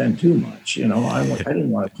want to spend too much. I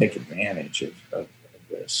didn't want to take advantage of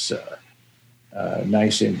this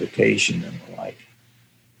nice invitation and the like."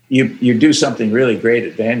 You do something really great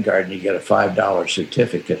at Vanguard, and you get a $5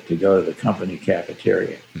 certificate to go to the company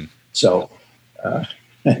cafeteria. So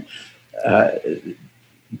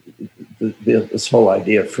this whole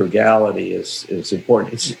idea of frugality is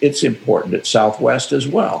important. It's important at Southwest as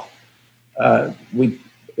well.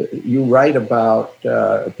 You write about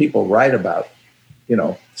people write about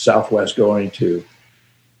Southwest going to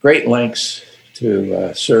great lengths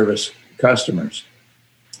to service customers.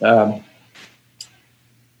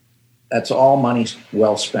 That's all money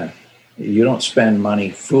well spent. You don't spend money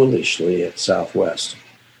foolishly at Southwest.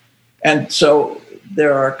 And so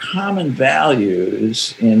there are common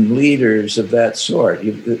values in leaders of that sort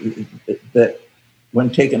that, when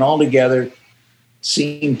taken all together,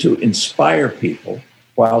 seem to inspire people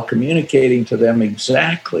while communicating to them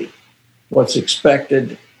exactly what's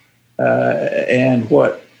expected, and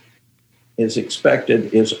what is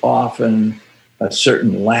expected is often a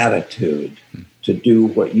certain latitude to do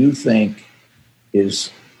what you think is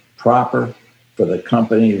proper for the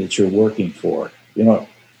company that you're working for.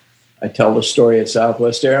 I tell the story at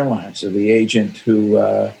Southwest Airlines of the agent who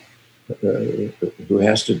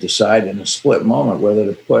has to decide in a split moment whether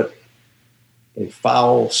to put a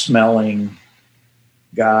foul-smelling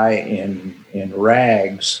guy in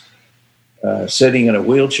rags sitting in a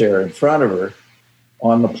wheelchair in front of her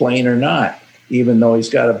on the plane or not, even though he's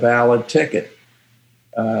got a valid ticket.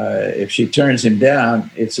 If she turns him down,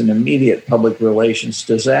 it's an immediate public relations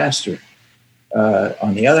disaster.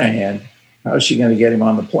 On the other hand, how is she going to get him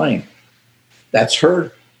on the plane? That's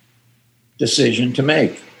her decision to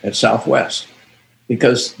make at Southwest,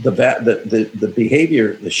 because the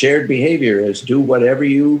behavior, the shared behavior, is do whatever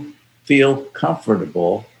you feel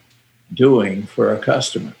comfortable doing for a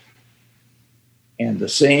customer. And the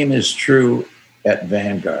same is true at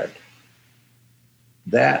Vanguard.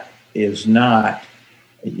 That is not,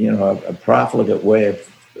 a profligate way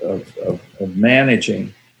of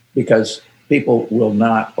managing, because people will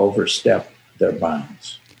not overstep their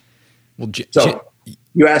bounds. Well,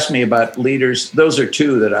 you asked me about leaders. Those are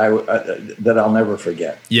two that I'll never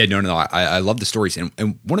forget. Yeah, no. I love the stories,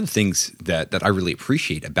 and one of the things that I really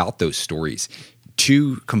appreciate about those stories,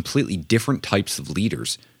 two completely different types of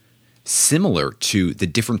leaders, similar to the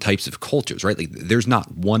different types of cultures, right? Like there's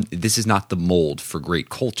not one. This is not the mold for great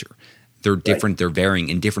culture. They're different. Right. They're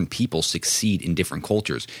varying, and different people succeed in different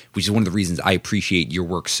cultures, which is one of the reasons I appreciate your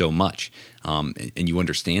work so much. And you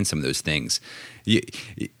understand some of those things.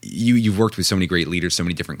 You've worked with so many great leaders, so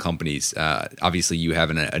many different companies. Obviously, you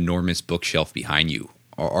have an enormous bookshelf behind you.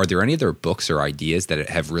 Are there any other books or ideas that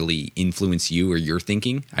have really influenced you or your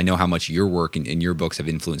thinking? I know how much your work and your books have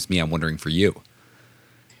influenced me. I'm wondering for you.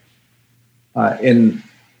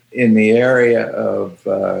 In the area of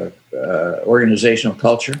organizational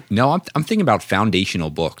culture? No, I'm thinking about foundational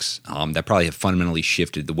books that probably have fundamentally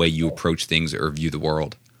shifted the way you approach things or view the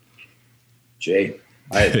world. Jay,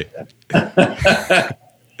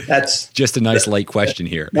 that's just a nice light question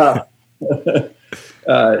here. Over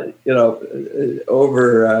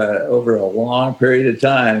a long period of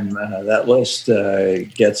time, that list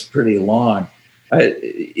gets pretty long.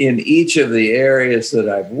 In each of the areas that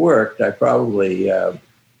I've worked, I probably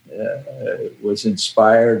was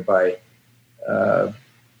inspired by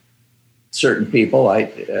certain people.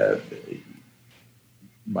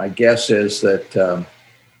 My guess is that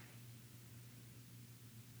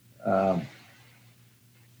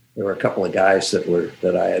there were a couple of guys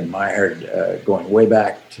that I admired going way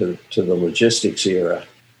back to the logistics era,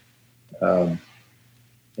 and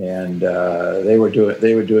they were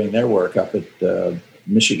doing their work up at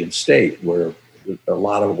Michigan State, where a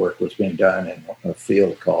lot of work was being done in a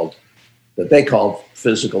field that they called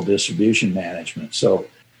physical distribution management. So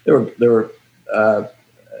there were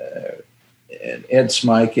Ed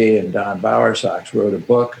Smyke and Don Bowersox wrote a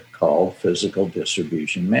book called Physical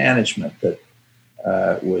Distribution Management that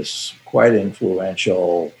was quite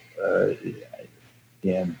influential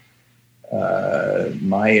in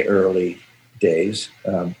my early days.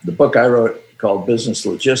 The book I wrote called Business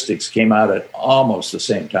Logistics came out at almost the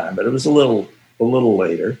same time, but it was a little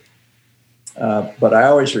later. But I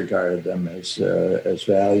always regarded them as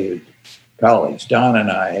valued colleagues. Don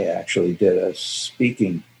and I actually did a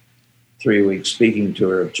 3-week speaking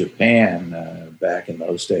tour of Japan back in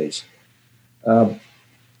those days.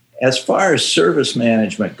 As far as service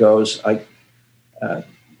management goes,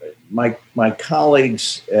 my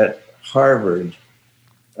colleagues at Harvard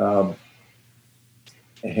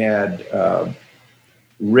had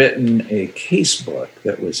written a case book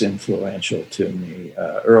that was influential to me.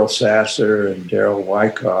 Earl Sasser and Daryl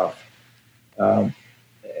Wyckoff,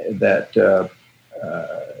 that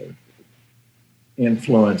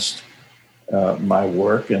influenced my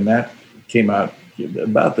work, and that came out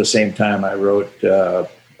about the same time I wrote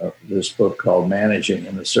this book called Managing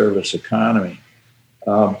in the Service Economy.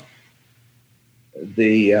 At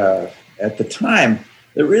the time,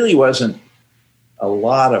 there really wasn't a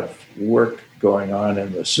lot of work going on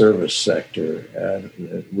in the service sector.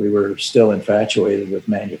 We were still infatuated with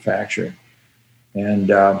manufacturing. And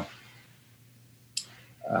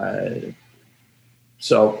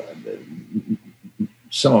so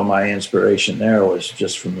some of my inspiration there was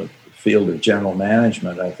just from the field of general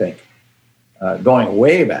management, I think. Going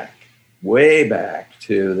way back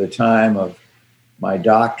to the time of my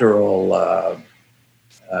doctoral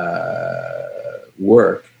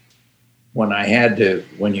work,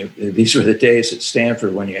 these were the days at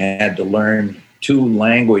Stanford when you had to learn 2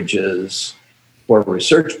 languages for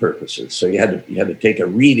research purposes. So you had to take a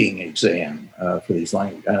reading exam for these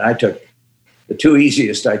languages. And I took the 2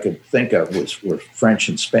 easiest I could think of were French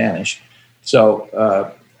and Spanish.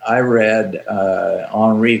 So I read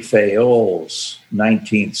Henri Fayol's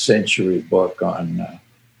 19th century book on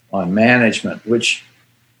management, which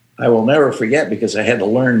I will never forget because I had to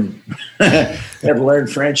learn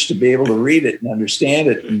French to be able to read it and understand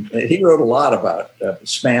it. And he wrote a lot about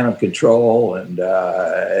span of control and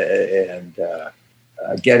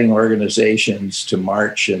getting organizations to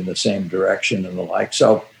march in the same direction and the like.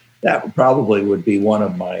 So that probably would be one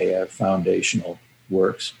of my foundational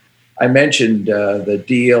works. I mentioned the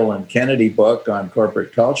Deal and Kennedy book on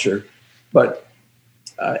corporate culture, but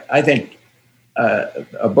I think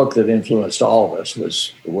a book that influenced all of us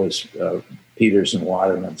was Peters and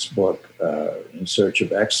Waterman's book, In Search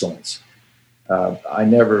of Excellence. I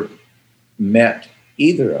never met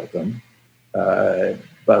either of them,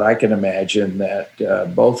 but I can imagine that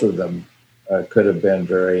both of them could have been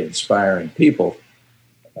very inspiring people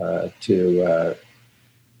to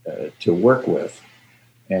to work with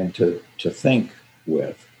and to think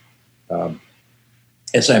with.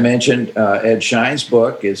 As I mentioned, Ed Schein's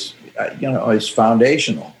book is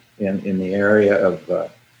foundational in the area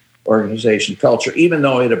of organization culture, even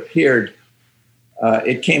though it appeared,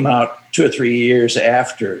 it came out 2 or 3 years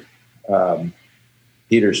after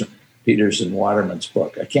Peters and Waterman's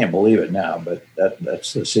book. I can't believe it now, but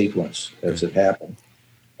that's the sequence as it happened.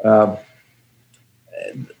 And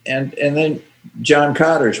then John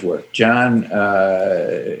Kotter's work. John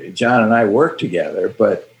and I worked together,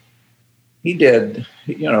 but he's done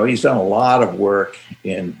a lot of work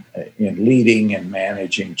in leading and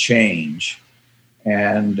managing change,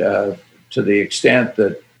 and to the extent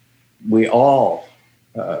that we all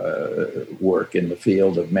work in the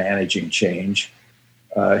field of managing change,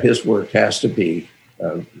 his work has to be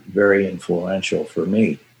very influential for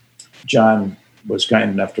me. John was kind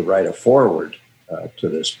enough to write a foreword to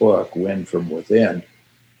this book, Win from Within.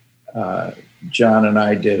 John and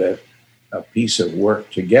I did a piece of work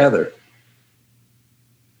together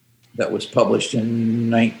that was published in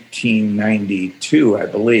 1992, I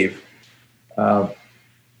believe,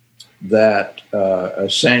 that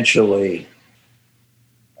essentially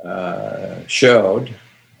showed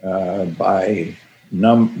by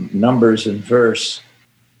numbers and verse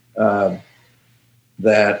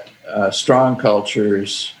that strong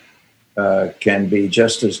cultures can be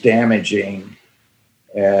just as damaging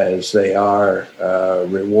as they are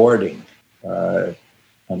rewarding,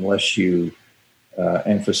 unless you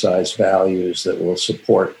emphasize values that will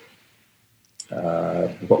support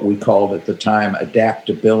what we called at the time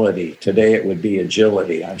adaptability. Today it would be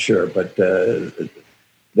agility, I'm sure, but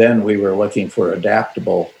then we were looking for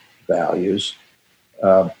adaptable values.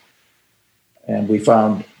 And we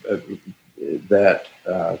found that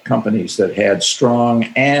companies that had strong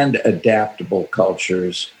and adaptable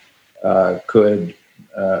cultures could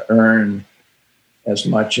earn as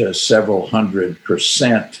much as several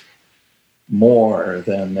 100% more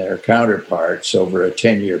than their counterparts over a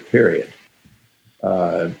 10-year period,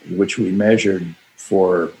 which we measured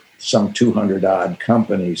for some 200-odd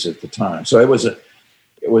companies at the time. So it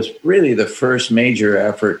was really the first major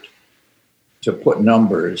effort to put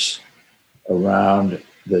numbers around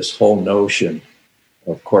this whole notion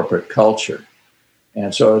of corporate culture.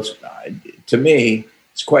 And so to me,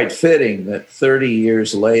 it's quite fitting that 30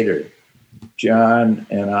 years later, John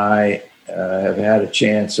and I have had a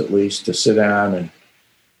chance at least to sit down and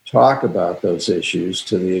talk about those issues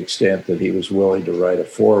to the extent that he was willing to write a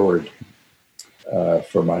foreword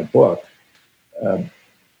for my book,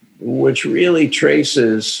 which really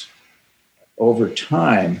traces over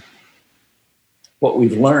time what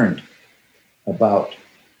we've learned about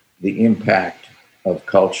the impact of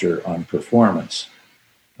culture on performance.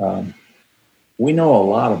 We know a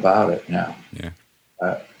lot about it now. Yeah.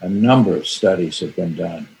 A number of studies have been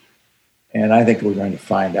done. And I think we're going to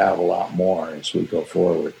find out a lot more as we go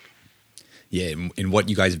forward. Yeah, and what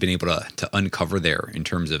you guys have been able to uncover there in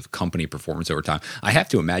terms of company performance over time. I have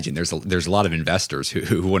to imagine there's a lot of investors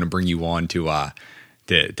who want to bring you on to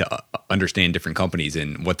understand different companies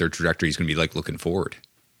and what their trajectory is going to be like looking forward.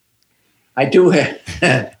 I do have,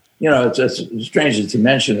 it's strange to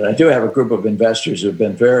mention it. I do have a group of investors who have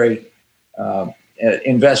been very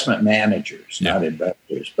investment managers, not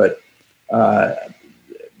investors, but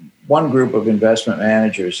one group of investment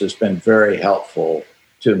managers has been very helpful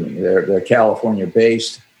to me. They're California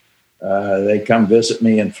based. They come visit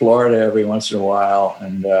me in Florida every once in a while,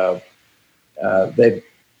 and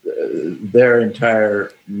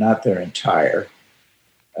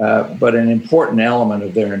but an important element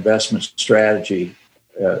of their investment strategy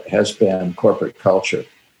has been corporate culture.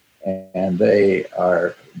 And they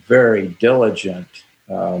are very diligent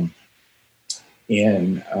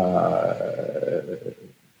in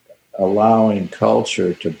allowing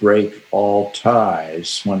culture to break all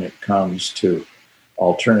ties when it comes to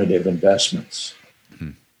alternative investments.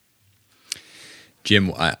 Mm-hmm.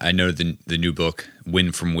 Jim, I know the new book,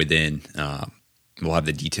 Win from Within, we'll have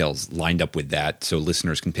the details lined up with that so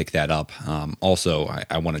listeners can pick that up. Also,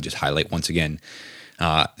 I want to just highlight once again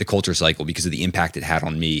the culture cycle because of the impact it had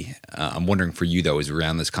on me. I'm wondering for you, though, as we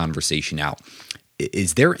round this conversation out,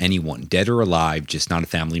 is there anyone, dead or alive, just not a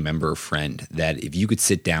family member or friend, that if you could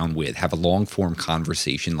sit down with, have a long-form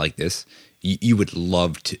conversation like this, you would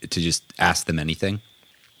love to just ask them anything?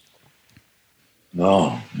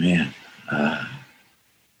 Oh, man.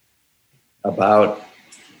 About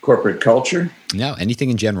corporate culture? No,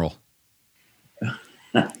 anything in general.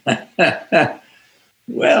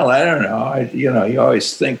 Well, I don't know. You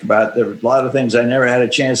always think about, there were a lot of things I never had a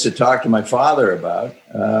chance to talk to my father about.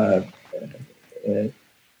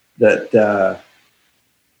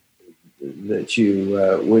 that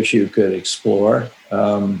you wish you could explore?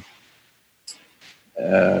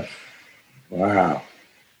 Wow,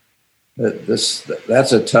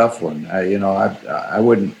 that's a tough one. I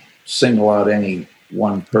wouldn't single out any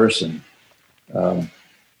one person.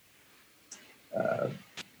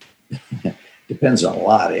 Depends on a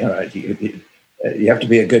lot. You have to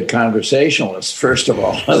be a good conversationalist, first of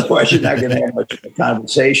all. Otherwise, you're not going to have much of a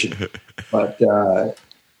conversation. But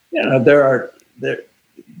there,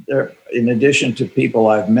 in addition to people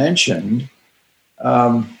I've mentioned,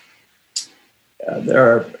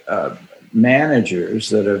 there are managers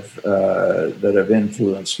that have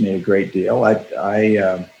influenced me a great deal.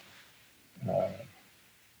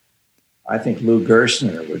 I think Lou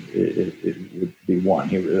Gerstner would be one.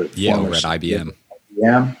 He was over at IBM.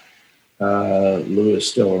 IBM. Lou is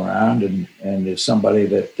still around and is somebody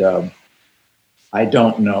that I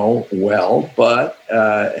don't know well, but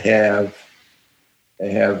have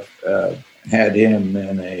had him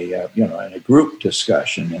in a group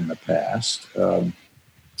discussion in the past. And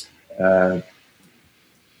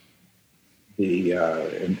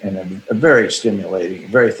a very stimulating,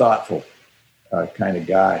 very thoughtful kind of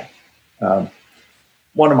guy.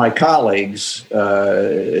 One of my colleagues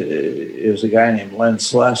is a guy named Len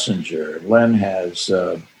Schlesinger. Len has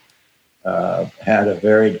had a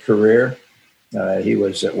varied career. He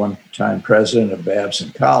was at one time president of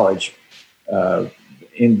Babson College,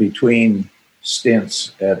 in between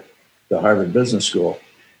stints at the Harvard Business School.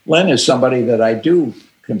 Len is somebody that I do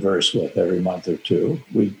converse with every month or two.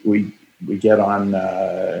 We get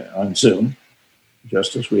on Zoom,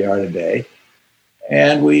 just as we are today.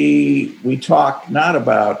 And we talk not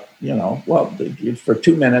about, for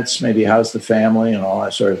 2 minutes, maybe how's the family and all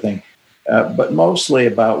that sort of thing, but mostly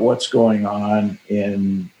about what's going on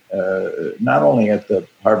in not only at the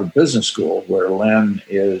Harvard Business School, where Len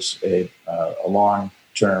is a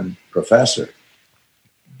long-term professor,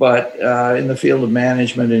 but in the field of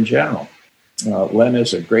management in general. Len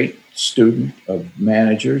is a great student of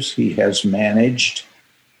managers. He has managed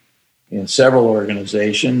in several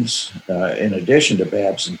organizations, in addition to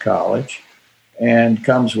Babson College, and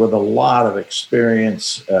comes with a lot of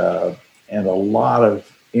experience and a lot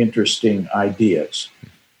of interesting ideas.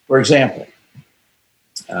 For example,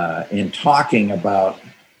 in talking about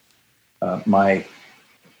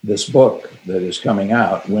this book that is coming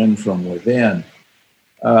out, Win from Within,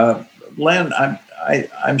 Len,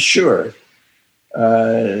 I'm sure,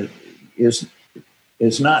 is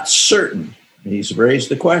not certain. He's raised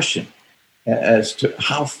the question as to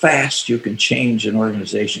how fast you can change an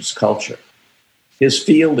organization's culture. His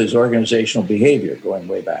field is organizational behavior, going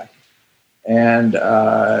way back. And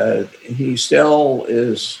he still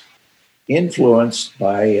is influenced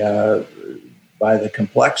by the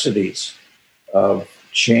complexities of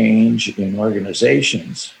change in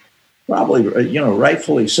organizations, probably,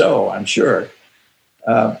 rightfully so, I'm sure.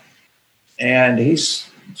 And he's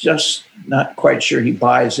just not quite sure he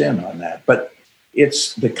buys in on that. But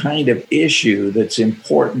it's the kind of issue that's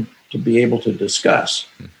important to be able to discuss.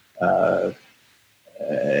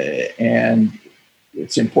 And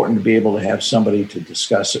it's important to be able to have somebody to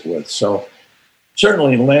discuss it with. So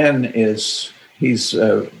certainly Len he's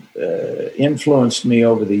influenced me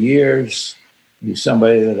over the years. He's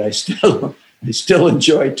somebody that I still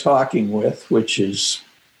enjoy talking with, which is,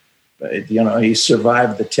 he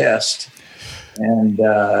survived the test. And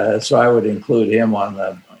so I would include him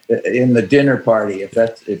in the dinner party if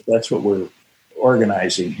that's what we're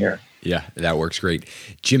organizing here. Yeah, that works great.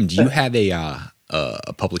 Jim, do you have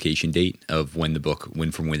a publication date of when the book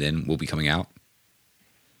Win from Within will be coming out?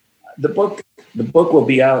 The book will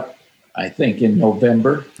be out, I think, in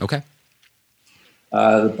November. Okay.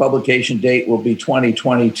 The publication date will be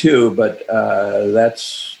 2022, but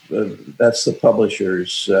that's the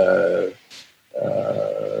publisher's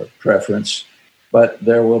preference. But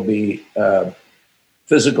there will be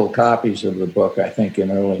physical copies of the book, I think,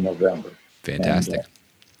 in early November. Fantastic.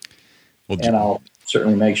 And I'll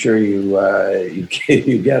certainly make sure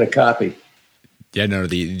you get a copy. Yeah, no,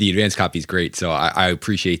 the advanced copy is great. So I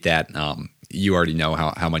appreciate that. You already know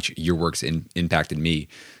how much your work's impacted me.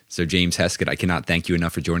 So James Heskett, I cannot thank you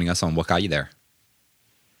enough for joining us on What Got You There.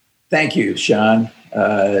 Thank you, Sean.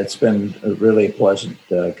 It's been really a pleasant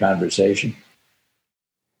conversation.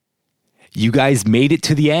 You guys made it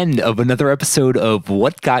to the end of another episode of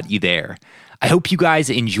What Got You There. I hope you guys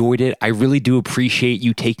enjoyed it. I really do appreciate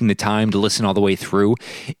you taking the time to listen all the way through.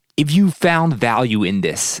 If you found value in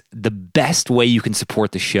this, the best way you can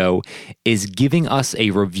support the show is giving us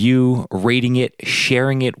a review, rating it,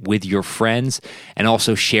 sharing it with your friends, and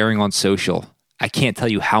also sharing on social. I can't tell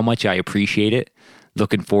you how much I appreciate it.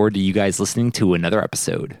 Looking forward to you guys listening to another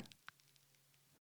episode.